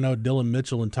early. Like I know Dylan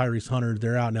Mitchell and Tyrese Hunter,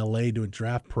 they're out in L.A. doing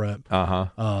draft prep.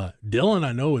 Dylan,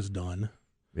 I know, is done.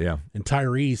 Yeah. And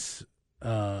Tyrese,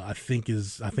 I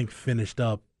think finished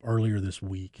up earlier this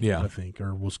week. Yeah. I think,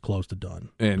 or was close to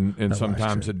done. And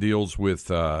sometimes it deals with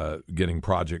getting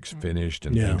projects finished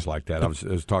and things like that. I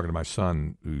was talking to my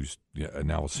son, who's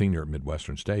now a senior at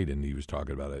Midwestern State, and he was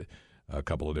talking about a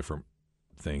couple of different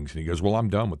things. And he goes, "Well, I'm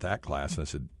done with that class." And I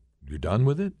said, "You're done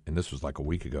with it?" And this was like a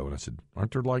week ago. And I said,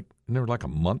 "Aren't there like a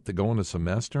month to go in a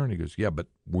semester?" And he goes, "Yeah, but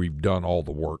we've done all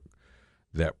the work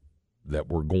that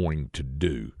we're going to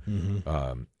do."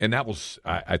 Mm-hmm. And that was,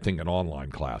 I think, an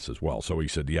online class as well. So he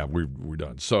said, "Yeah, we're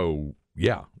done." So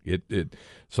yeah, it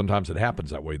sometimes it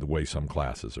happens that way, the way some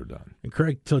classes are done. And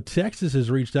Craig, so Texas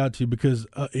has reached out to, because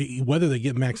whether they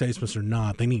get Max Abmas or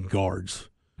not, they need guards.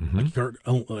 Mm-hmm.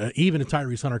 Like, even if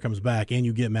Tyrese Hunter comes back and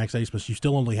you get Max Abmas, you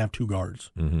still only have 2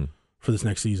 guards for this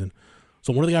next season.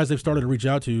 So one of the guys they've started to reach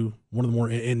out to, one of the more,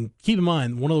 and keep in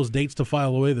mind, one of those dates to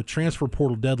file away, the transfer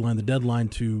portal deadline, the deadline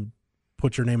to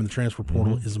put your name in the transfer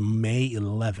portal is May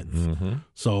 11th.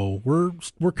 So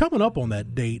we're coming up on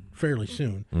that date fairly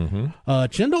soon.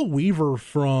 Chendall Weaver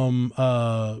from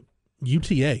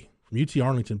UTA, from UT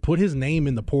Arlington, put his name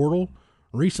in the portal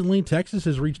recently. Texas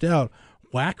has reached out.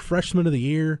 WAC Freshman of the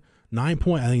Year,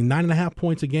 9.5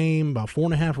 points a game, about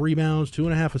 4.5 rebounds,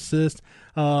 2.5 assists.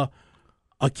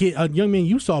 A young man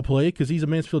you saw play, because he's a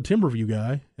Mansfield Timberview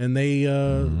guy, and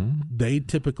they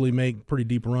typically make pretty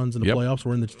deep runs in the playoffs.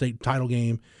 We're in the state title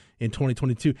game in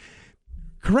 2022.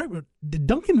 Correct? Did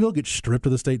Duncanville get stripped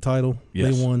of the state title?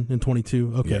 Yes. They won in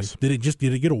 22. Okay. Yes. Did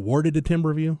it get awarded to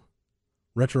Timberview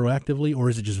retroactively, or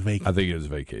is it just vacated? I think it was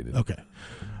vacated. Okay,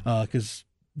 because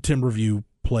Timberview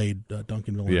played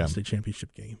Duncanville in the state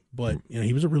championship game, but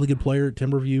he was a really good player at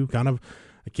Timberview. Kind of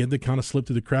a kid that kind of slipped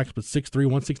through the cracks, but 6'3",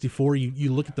 164.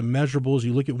 You look at the measurables,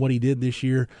 you look at what he did this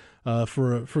year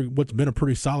for what's been a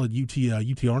pretty solid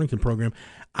UT Arlington program.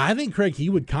 I think, Craig, he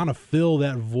would kind of fill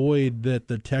that void that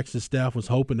the Texas staff was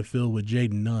hoping to fill with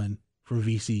Jaden Nunn from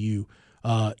VCU.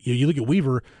 You look at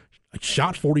Weaver,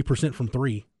 shot 40% from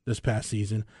 3 this past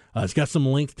season. It's got some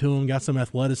length to him, got some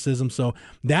athleticism. So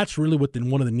that's really what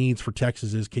one of the needs for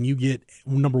Texas is. Can you get,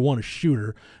 number one, a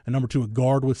shooter, and number two, a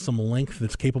guard with some length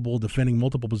that's capable of defending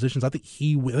multiple positions? I think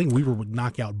Weaver would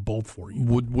knock out both for you.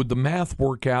 Would the math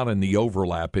work out in the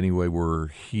overlap anyway, where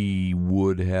he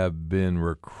would have been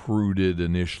recruited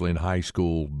initially in high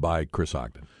school by Chris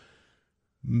Ogden?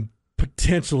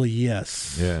 Potentially,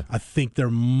 yes. Yeah. I think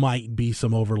there might be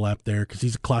some overlap there, because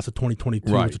he's a class of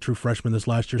 2022. Right. He's a true freshman this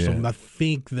last year. So I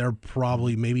think they're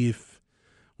probably, maybe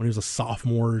when he was a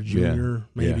sophomore, junior,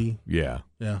 maybe. Yeah.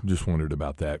 Just wondered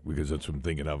about that, because that's what I'm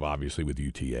thinking of, obviously, with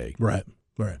UTA. Right.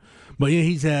 But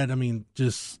he's had,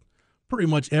 just pretty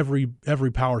much every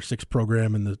Power 6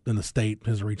 program in the state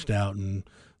has reached out, and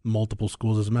multiple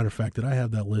schools. As a matter of fact, did I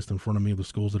have that list in front of me of the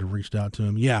schools that have reached out to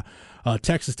him? Yeah.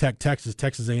 Texas Tech, Texas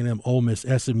A&M, Ole Miss,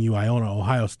 SMU, Iona,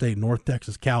 Ohio State, North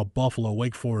Texas, Cal, Buffalo,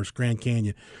 Wake Forest, Grand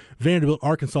Canyon, Vanderbilt,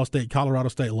 Arkansas State, Colorado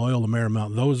State, Loyola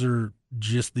Marymount. Those are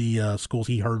just the schools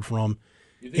he heard from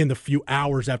in the few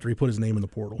hours after he put his name in the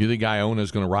portal. You think Iona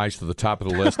is going to rise to the top of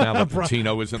the list now that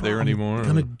Patino isn't there anymore? I'm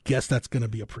going to guess that's going to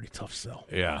be a pretty tough sell.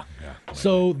 Yeah.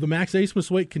 So the Max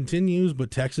Abmas wait continues,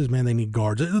 but Texas, man, they need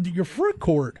guards. Your front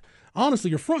court,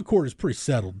 honestly, is pretty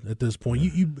settled at this point.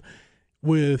 You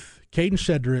with Caden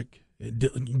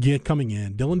Shedrick coming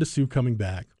in, Dylan Dessou coming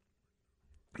back,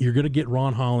 you're going to get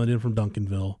Ron Holland in from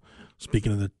Duncanville.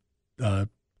 Speaking of I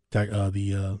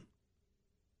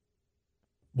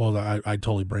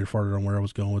totally brain farted on where I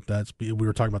was going with that. We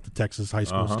were talking about the Texas high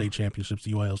school state championships,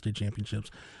 the UIL state championships.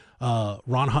 You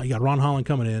got Ron Holland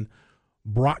coming in,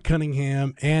 Brock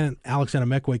Cunningham, and Alex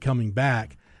Anamekwe coming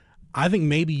back. I think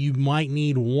maybe you might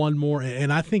need one more,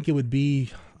 and I think it would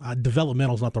be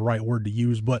developmental is not the right word to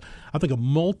use, but I think a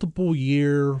multiple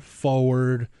year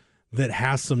forward that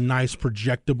has some nice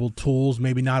projectable tools,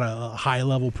 maybe not a high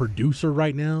level producer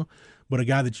right now, but a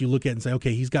guy that you look at and say,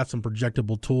 okay, he's got some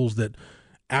projectable tools that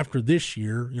after this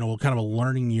year, kind of a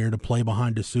learning year to play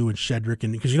behind Dessou and Shedrick,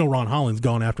 and because Ron Holland's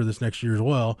gone after this next year as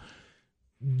well,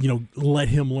 let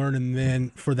him learn, and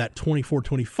then for that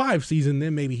 24-25 season,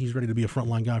 then maybe he's ready to be a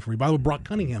frontline guy for you. By the way, Brock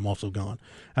Cunningham also gone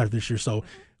after this year, so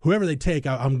whoever they take,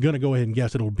 I'm going to go ahead and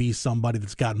guess it'll be somebody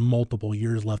that's got multiple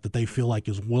years left that they feel like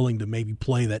is willing to maybe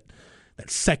play that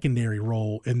secondary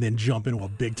role and then jump into a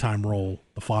big-time role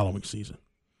the following season.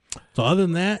 So other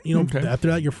than that, after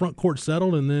that, your front court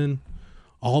settled, and then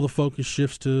all the focus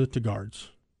shifts to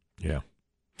guards. Yeah.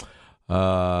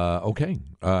 Okay.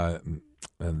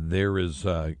 There is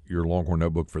your Longhorn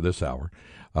Notebook for this hour.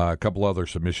 A couple other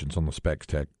submissions on the Specs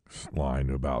Text line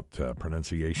about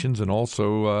pronunciations and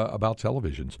also about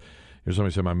televisions. Here's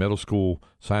somebody said, my middle school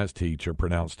science teacher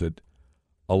pronounced it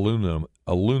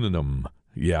aluminum.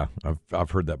 Yeah,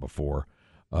 I've heard that before.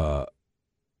 Aluminum,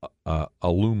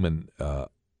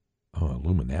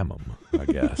 I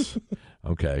guess.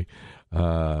 Okay.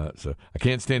 So I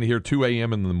can't stand to hear 2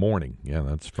 a.m. in the morning. Yeah,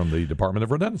 that's from the Department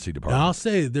of Redundancy Department. Now, I'll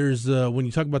say there's when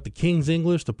you talk about the King's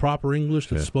English, the proper English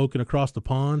that's spoken across the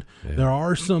pond, there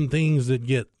are some things that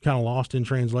get kind of lost in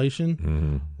translation.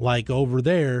 Mm-hmm. Like over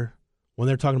there, when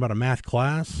they're talking about a math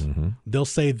class, they'll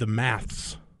say the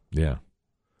maths. Yeah.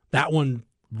 That one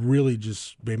really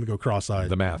just made me go cross-eyed.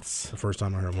 The maths. The first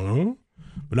time I heard them.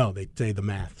 But no, they say the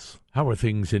maths. How are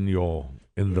things in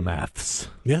the maths?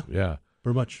 Yeah. Yeah.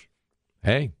 Pretty much.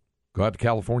 Hey, go out to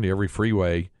California. Every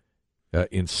freeway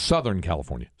in Southern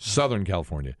California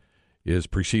is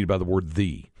preceded by the word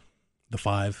the. The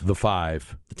 5. The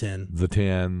 5. The 10. The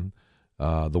 10.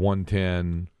 The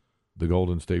 110. The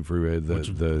Golden State Freeway.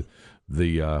 The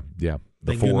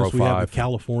 405. We have the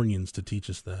Californians to teach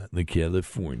us that. The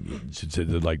Californians. It's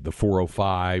like the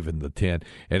 405 and the 10.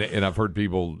 And I've heard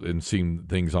people and seen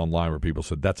things online where people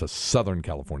said that's a Southern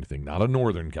California thing, not a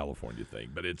Northern California thing.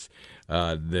 But it's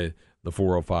the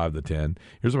 405, the 10.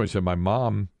 Here's what I said. My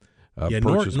mom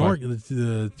purchased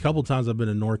the couple times I've been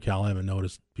in NorCal, I haven't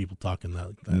noticed people talking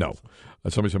that. No.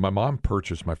 Somebody said, my mom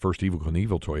purchased my first Evel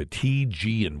Knievel toy at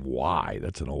TG&Y.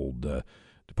 That's an old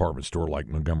department store like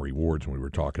Montgomery Ward's when we were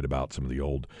talking about some of the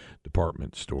old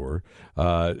department store.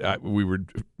 We were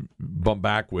bumped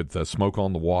back with Smoke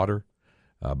on the Water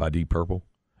by Deep Purple.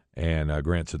 And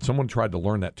Grant said, someone tried to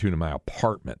learn that tune in my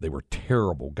apartment. They were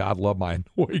terrible. God love my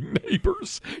annoying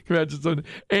neighbors.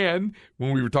 And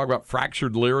when we were talking about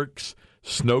fractured lyrics,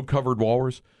 Snow-Covered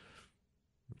Walrus,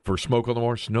 for Smoke on the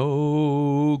Water,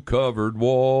 Snow-Covered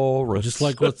Walrus. Just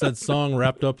like what's that song,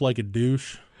 Wrapped Up Like a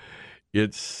Douche?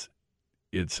 It's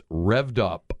Revved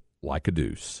Up Like a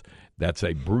Deuce. That's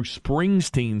a Bruce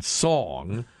Springsteen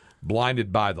song,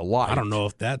 Blinded by the Light. I don't know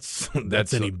if that's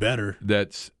any better.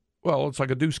 Well, it's like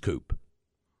a deuce coupe. I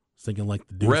was thinking like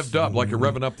the deuce. Revved up, like you're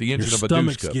revving up the engine of a deuce coupe.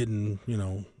 Your stomach's getting,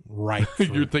 right.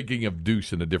 You're thinking of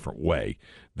deuce in a different way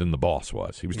than the boss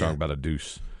was. He was talking about a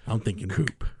deuce. I'm thinking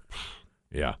coupe.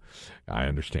 Yeah, I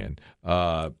understand.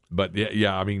 But,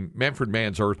 yeah, I mean, Manfred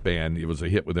Mann's Earth Band, it was a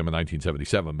hit with them in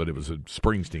 1977, but it was a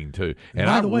Springsteen, too. And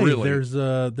by the way, there's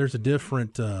a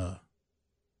difference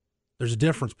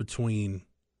between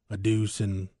a deuce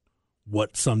and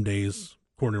what some days,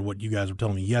 according to what you guys were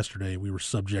telling me yesterday, we were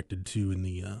subjected to in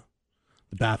the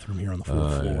bathroom here on the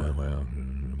fourth floor. Yeah, well,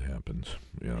 it happens,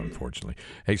 unfortunately.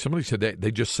 Hey, somebody said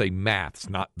they just say maths,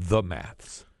 not the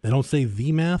maths. They don't say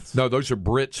the maths? No, those are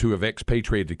Brits who have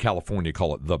expatriated to California,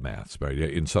 call it the maths, right,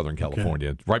 in Southern California.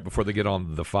 Okay. Right before they get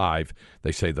on the 5,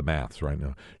 they say the maths right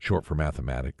now, short for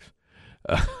mathematics.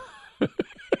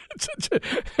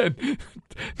 And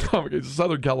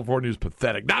Southern California is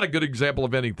pathetic. Not a good example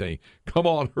of anything. Come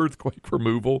on, earthquake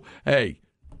removal. Hey,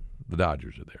 the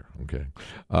Dodgers are there. Okay.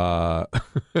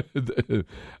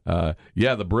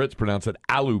 The Brits pronounce it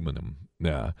aluminum.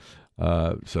 Yeah.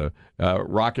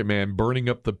 Rocket Man burning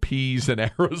up the peas in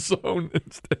Arizona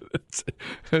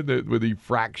instead when he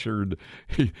fractured.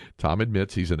 Tom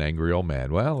admits he's an angry old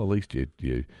man. Well, at least you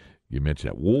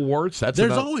mentioned that. Woolworths.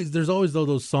 There's always though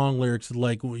those song lyrics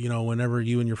like, you know, whenever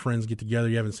you and your friends get together,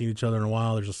 you haven't seen each other in a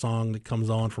while. There's a song that comes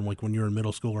on from like when you're in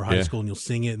middle school or high school, and you'll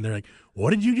sing it, and they're like, "What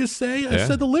did you just say?" I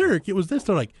said the lyric. It was this.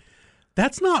 They're like,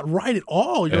 "That's not right at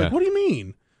all." You're like, "What do you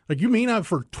mean?" Like, you mean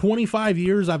for 25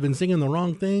 years I've been singing the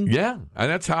wrong thing? Yeah,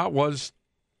 and that's how it was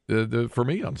for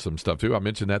me on some stuff, too. I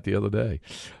mentioned that the other day.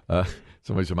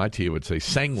 Somebody said my tia would say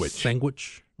sandwich.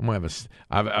 Sandwich?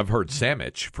 I've heard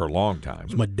sandwich for a long time.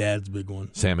 It's my dad's big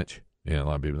one. Sandwich. Yeah, a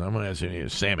lot of people. I'm going to ask you a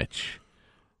sandwich.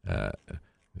 Boy,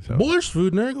 there's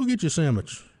food in there. Go get you a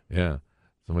sandwich. Yeah.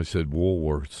 Somebody said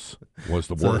Woolworths was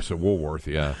the worst at Woolworth,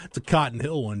 yeah. It's a Cotton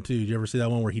Hill one, too. Did you ever see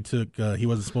that one where he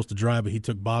wasn't supposed to drive, but he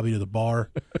took Bobby to the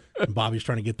bar, and Bobby's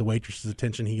trying to get the waitress's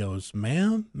attention. He goes,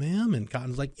 ma'am, and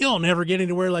Cotton's like, you'll never get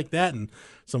anywhere like that. And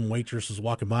some waitress is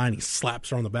walking by, and he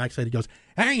slaps her on the backside. He goes,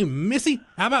 hey, missy,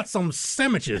 how about some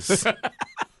sandwiches?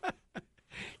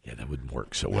 Yeah, that wouldn't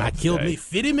work so well. I killed me,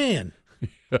 fit him in.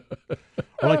 Or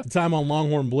like the time on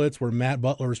Longhorn Blitz where Matt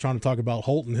Butler was trying to talk about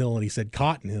Holton Hill, and he said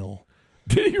Cotton Hill.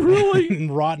 Did he really?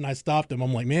 And Rod and I stopped him.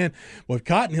 I'm like, man, well, if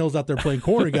Cotton Hill's out there playing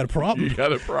corner, you got a problem. You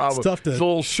got a problem. It's tough to, it's a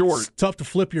little short. It's tough to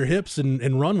flip your hips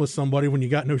and run with somebody when you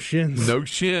got no shins. No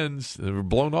shins. They were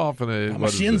blown off. My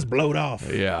shins blowed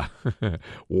off. Yeah.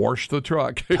 Wash the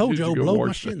truck. Tojo blow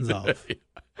my shins off.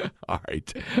 All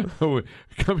right.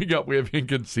 Coming up, we have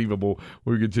Inconceivable.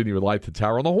 We continue with Light the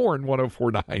Tower on the Horn,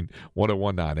 104.9, 101.9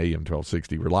 AM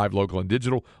 1260. We're live, local, and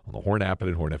digital on the Horn app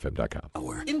and at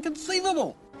hornfm.com.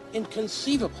 Inconceivable.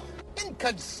 Inconceivable.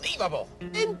 Inconceivable.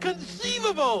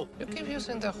 Inconceivable. You keep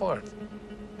using the word.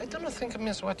 I don't think it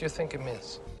means what you think it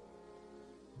means.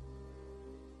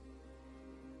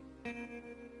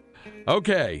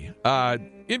 Okay.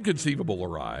 Inconceivable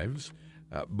arrives,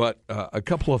 but a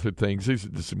couple other things. These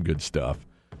are some good stuff.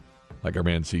 Like our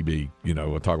man CB,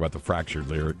 we'll talk about the fractured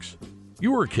lyrics.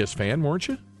 You were a Kiss fan, weren't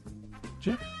you?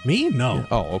 Me? No. Yeah.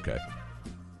 Oh, okay.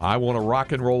 I want to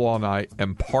rock and roll all night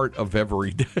and part of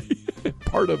every day.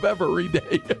 Part of every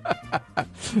day.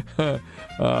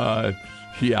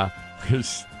 Yeah,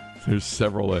 there's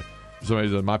several.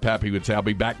 Somebody said, my pappy would say, I'll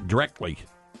be back directly,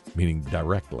 meaning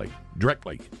directly.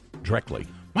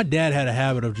 My dad had a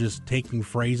habit of just taking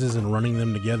phrases and running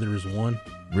them together as one.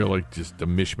 Really? Just a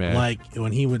mishmash? Like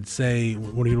when he would say,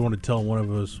 when he would want to tell one of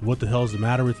us, what the hell's the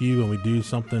matter with you when we do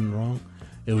something wrong,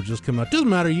 it would just come out, doesn't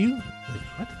matter to you.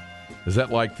 Like, what? Is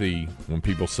that like when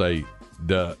people say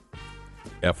the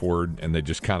F word and they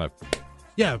just kind of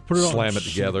put it slam it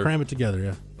together? Cram it together,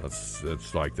 yeah.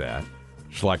 That's like that.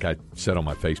 It's like I said on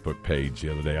my Facebook page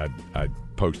the other day, I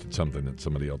posted something that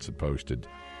somebody else had posted.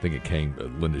 I think it came,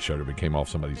 Linda showed it came off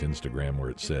somebody's Instagram where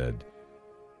it said,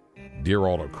 Dear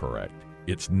autocorrect,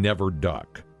 it's never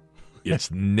duck.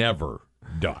 It's never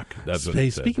duck. That's what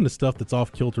it said. Speaking of stuff that's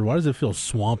off kilter, why does it feel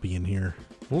swampy in here?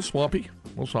 A little swampy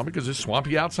because it's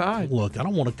swampy outside. Look, I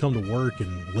don't want to come to work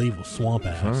and leave a swamp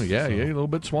ass. Oh, yeah, a little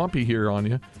bit swampy here on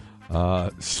you.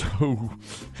 So,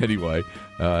 anyway,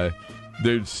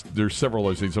 there's several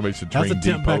of those things. Somebody said Train Depot. How's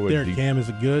the temp back there, Cam? Is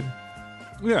it good?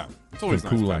 Yeah, it's always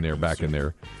cool nice in there, back in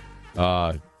there.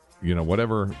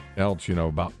 Whatever else,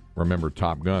 about remember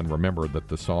Top Gun, remember that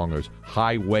the song is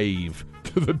High Wave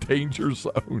to the Danger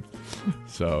Zone.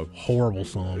 So horrible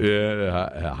song.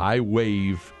 Yeah, High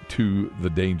Wave to the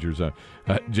Danger Zone.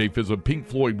 Jay Fizzle, Pink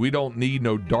Floyd, we don't need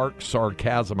no dark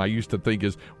sarcasm. I used to think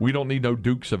we don't need no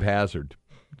Dukes of Hazzard.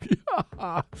 Big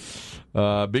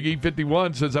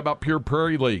E51 says, how about Pure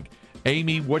Prairie League?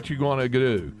 Amy, what you going to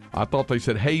do? I thought they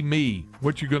said, hey, me,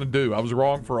 what you going to do? I was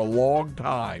wrong for a long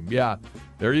time. Yeah,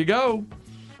 there you go.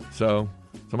 So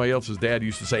somebody else's dad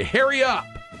used to say, hurry up.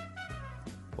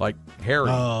 Like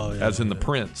Harry, as in the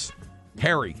prince.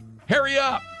 Harry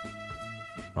up.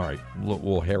 All right,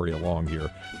 we'll harry along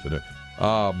here.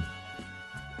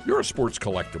 You're a sports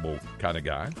collectible kind of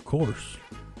guy. Of course.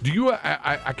 Do you,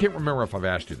 I can't remember if I've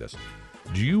asked you this.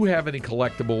 Do you have any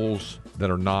collectibles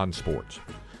that are non-sports?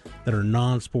 That are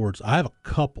non-sports? I have a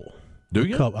couple. Do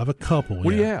you? I have a couple.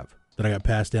 What do you have? That I got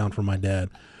passed down from my dad.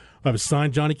 I have a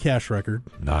signed Johnny Cash record.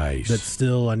 Nice. That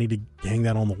still, I need to hang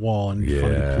that on the wall and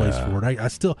find a place for it. I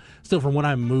still from when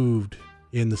I moved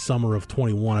in the summer of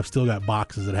 21, I've still got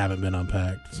boxes that haven't been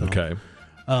unpacked. So. Okay.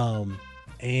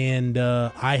 And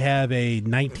I have a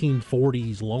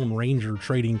 1940s Lone Ranger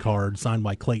trading card signed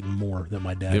by Clayton Moore that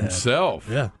my dad himself.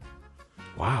 Had. Yeah.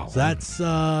 Wow. So that's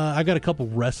I got a couple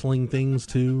wrestling things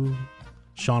too.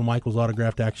 Shawn Michaels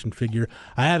autographed action figure.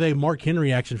 I have a Mark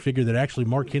Henry action figure that actually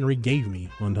Mark Henry gave me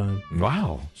one time.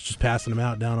 Wow. Just passing them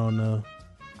out down on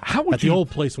at the old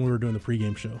place when we were doing the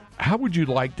pregame show. How would you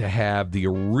like to have the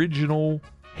original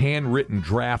handwritten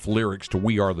draft lyrics to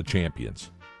We Are the Champions?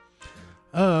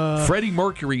 Freddie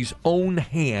Mercury's own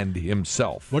hand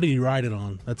himself. What did he write it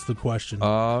on? That's the question.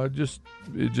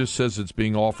 It just says it's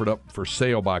being offered up for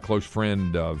sale by a close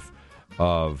friend of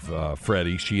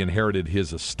Freddie. She inherited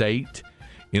his estate.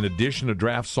 In addition to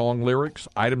draft song lyrics,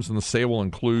 items in the sale will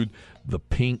include the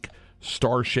pink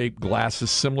star-shaped glasses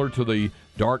similar to the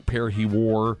dark pair he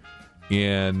wore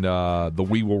in the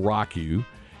We Will Rock You,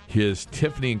 his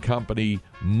Tiffany & Company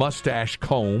mustache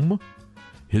comb,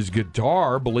 his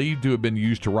guitar believed to have been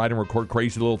used to write and record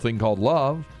Crazy Little Thing Called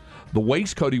Love, the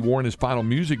waistcoat he wore in his final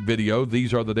music video,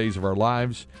 These Are the Days of Our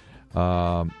Lives,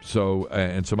 and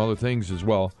some other things as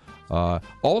well.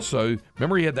 Also,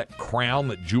 remember he had that crown,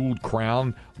 that jeweled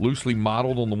crown, loosely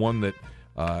modeled on the one that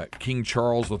King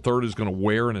Charles III is going to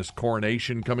wear in his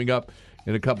coronation coming up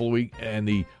in a couple of weeks, and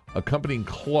the accompanying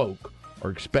cloak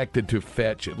are expected to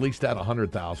fetch at least at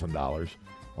 $100,000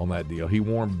 on that deal. He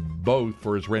wore them both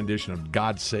for his rendition of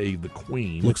God Save the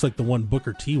Queen. Looks like the one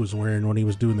Booker T was wearing when he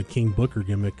was doing the King Booker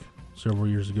gimmick several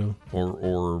years ago.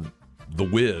 Or The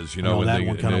Wiz, you know. That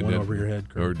one kind of went over your head.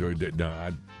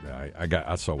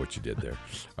 I saw what you did there.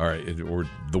 All right, or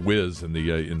The Wiz in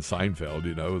Seinfeld,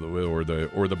 you know,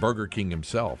 or the Burger King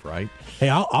himself, right? Hey,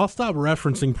 I'll stop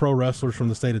referencing pro wrestlers from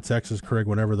the state of Texas, Craig,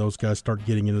 whenever those guys start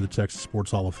getting into the Texas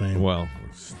Sports Hall of Fame. Well,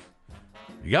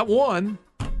 you got one.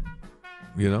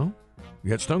 You know, you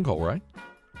got Stone Cold, right?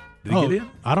 Did he get in?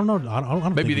 I don't know. I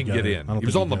don't Maybe think he didn't get in. He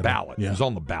was on the ballot. Yeah. He was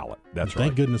on the ballot. That's right.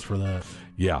 Thank goodness for that.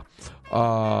 Yeah.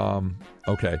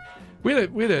 Okay. We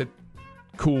had a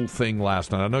cool thing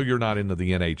last night. I know you're not into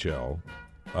the NHL.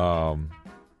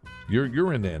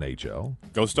 You're into NHL.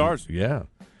 Go Stars. Yeah.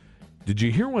 Did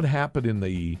you hear what happened in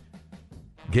the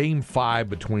Game 5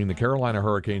 between the Carolina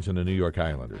Hurricanes and the New York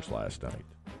Islanders last night?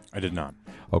 I did not.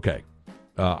 Okay.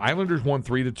 Islanders won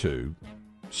 3-2.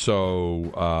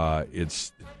 So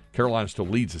it's Carolina still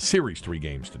leads the series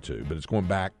 3-2, but it's going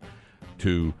back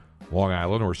to Long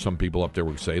Island, or some people up there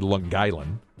would say Long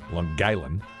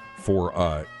Island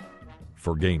for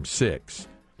Game 6.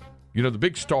 You know, the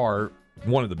big star,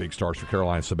 one of the big stars for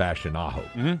Carolina, Sebastian Aho.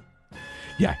 Mm-hmm.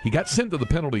 Yeah, he got sent to the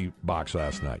penalty box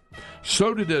last night.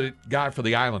 So did the guy for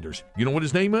the Islanders. You know what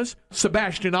his name is?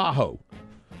 Sebastian Aho.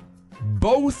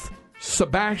 Both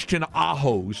Sebastian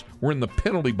Ahos were in the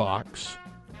penalty box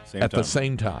the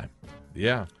same time.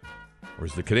 Yeah. Or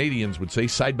as the Canadians would say,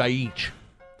 side by each.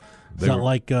 It's not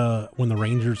like when the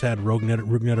Rangers had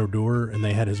Rougned Odor and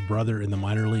they had his brother in the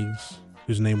minor leagues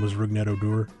whose name was Rougned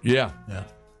Odor. Yeah. Yeah.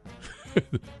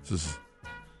 This is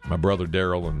my brother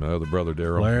Daryl and my other brother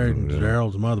Daryl.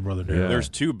 Daryl's my other brother Daryl. Yeah. There's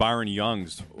two Byron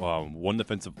Youngs, one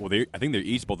defensive. Well, I think they're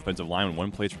each both defensive linemen.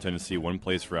 One plays for Tennessee, one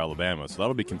plays for Alabama. So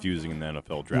that'll be confusing in the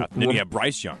NFL draft. And then you have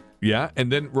Bryce Young. Yeah,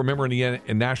 and then remember in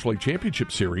the National League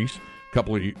Championship Series a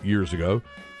couple of years ago,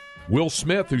 Will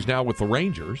Smith, who's now with the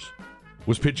Rangers,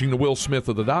 was pitching to Will Smith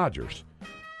of the Dodgers.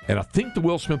 And I think the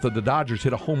Will Smith of the Dodgers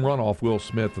hit a home run off Will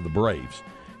Smith of the Braves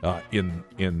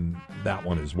in that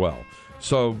one as well.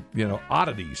 So, you know,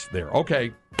 oddities there.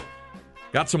 Okay,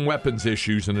 got some weapons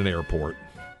issues in an airport.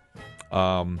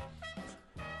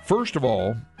 First of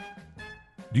all,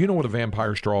 do you know what a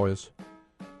vampire straw is?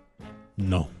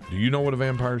 No. Do you know what a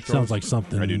vampire straw is? Sounds like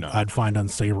something I do not. I'd find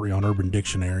unsavory on Urban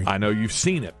Dictionary. I know you've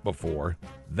seen it before.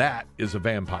 That is a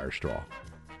vampire straw.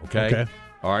 Okay?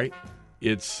 All right?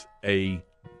 It's a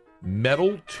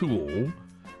metal tool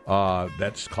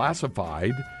that's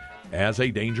classified as a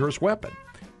dangerous weapon.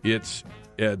 It's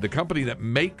the company that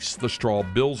makes the straw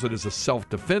bills it as a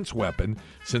self-defense weapon,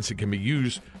 since it can be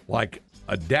used like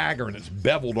a dagger and it's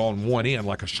beveled on one end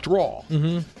like a straw.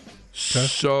 Mm-hmm. Okay.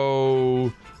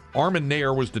 So Armin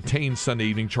Nair was detained Sunday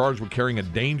evening, charged with carrying a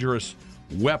dangerous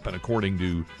weapon, according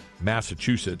to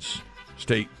Massachusetts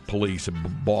State Police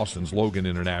at Boston's Logan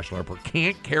International Airport.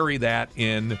 Can't carry that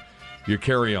in your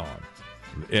carry-on.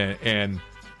 And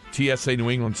TSA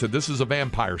New England said this is a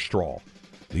vampire straw.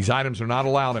 These items are not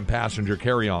allowed in passenger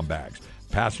carry-on bags.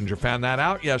 Passenger found that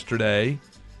out yesterday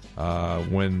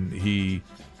when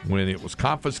it was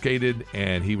confiscated,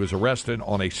 and he was arrested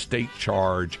on a state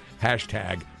charge.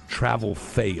 Hashtag travel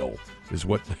fail is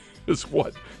what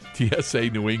TSA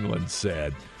New England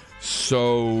said.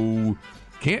 So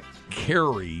can't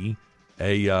carry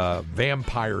a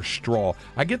vampire straw.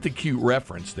 I get the cute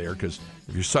reference there, because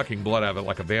if you're sucking blood out of it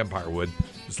like a vampire would,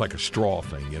 it's like a straw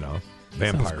thing, you know.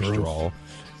 Vampire straw.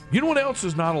 You know what else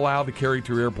is not allowed to carry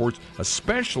through airports,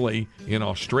 especially in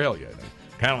Australia?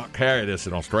 Cannot carry this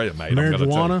in Australia, mate.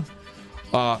 Marijuana?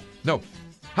 No.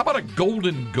 How about a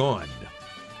golden gun?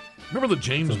 Remember the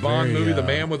James Bond movie, The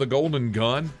Man with a Golden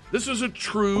Gun? This is a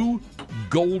true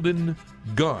golden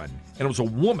gun. And it was a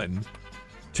woman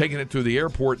taking it through the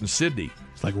airport in Sydney.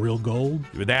 It's like real gold?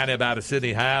 You were down there by the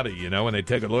Sydney Howdy, and they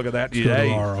take a look at that. Let's go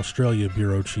to our Australia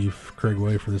Bureau Chief, Craig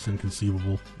Way, for this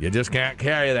inconceivable. You just can't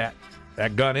carry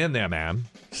that gun in there, man.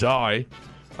 Sorry.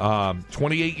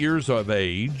 28 years of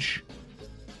age.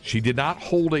 She did not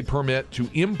hold a permit to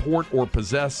import or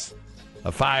possess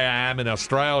a firearm in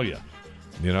Australia.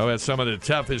 That's some of the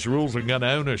toughest rules of gun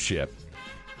ownership.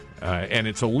 And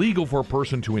it's illegal for a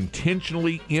person to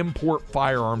intentionally import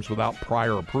firearms without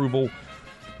prior approval.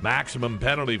 Maximum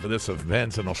penalty for this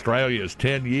offense in Australia is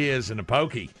 10 years in a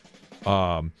pokey.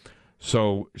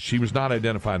 So she was not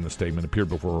identified in the statement, appeared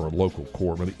before a local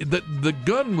court. The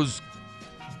gun was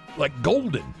like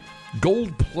golden,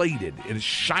 gold-plated, and it's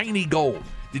shiny gold.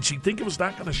 Did she think it was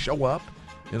not going to show up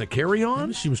in a carry-on?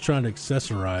 Maybe she was trying to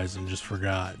accessorize and just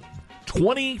forgot.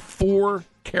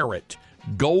 24-karat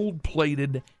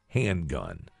gold-plated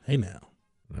handgun. Hey, now.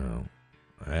 Oh,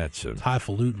 that's a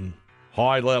highfalutin.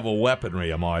 High-level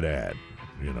weaponry, I might add.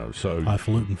 So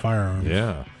highfalutin firearms.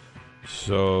 Yeah.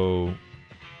 So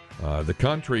the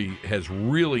country has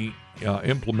really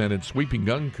implemented sweeping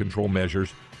gun control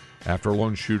measures after a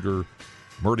lone shooter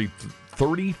murdered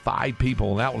 35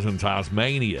 people, and that was in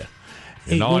Tasmania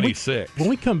in 96. When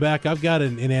we come back, I've got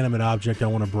an inanimate object I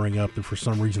want to bring up that for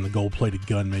some reason the gold-plated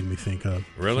gun made me think of.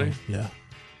 Really? So, yeah.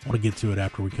 I want to get to it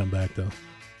after we come back, though.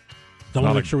 I want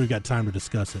to make sure we've got time to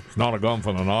discuss it. It's not a gun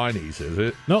from the 90s, is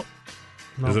it? Nope.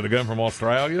 Is it a gun from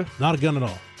Australia? Not a gun at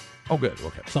all. Oh, good.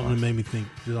 Okay. Something that made me think,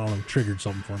 triggered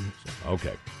something for me. So.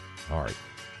 Okay. All right.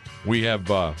 We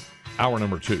have hour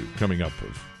number 2 coming up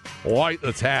with Light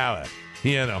the Tower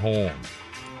here in the Horn.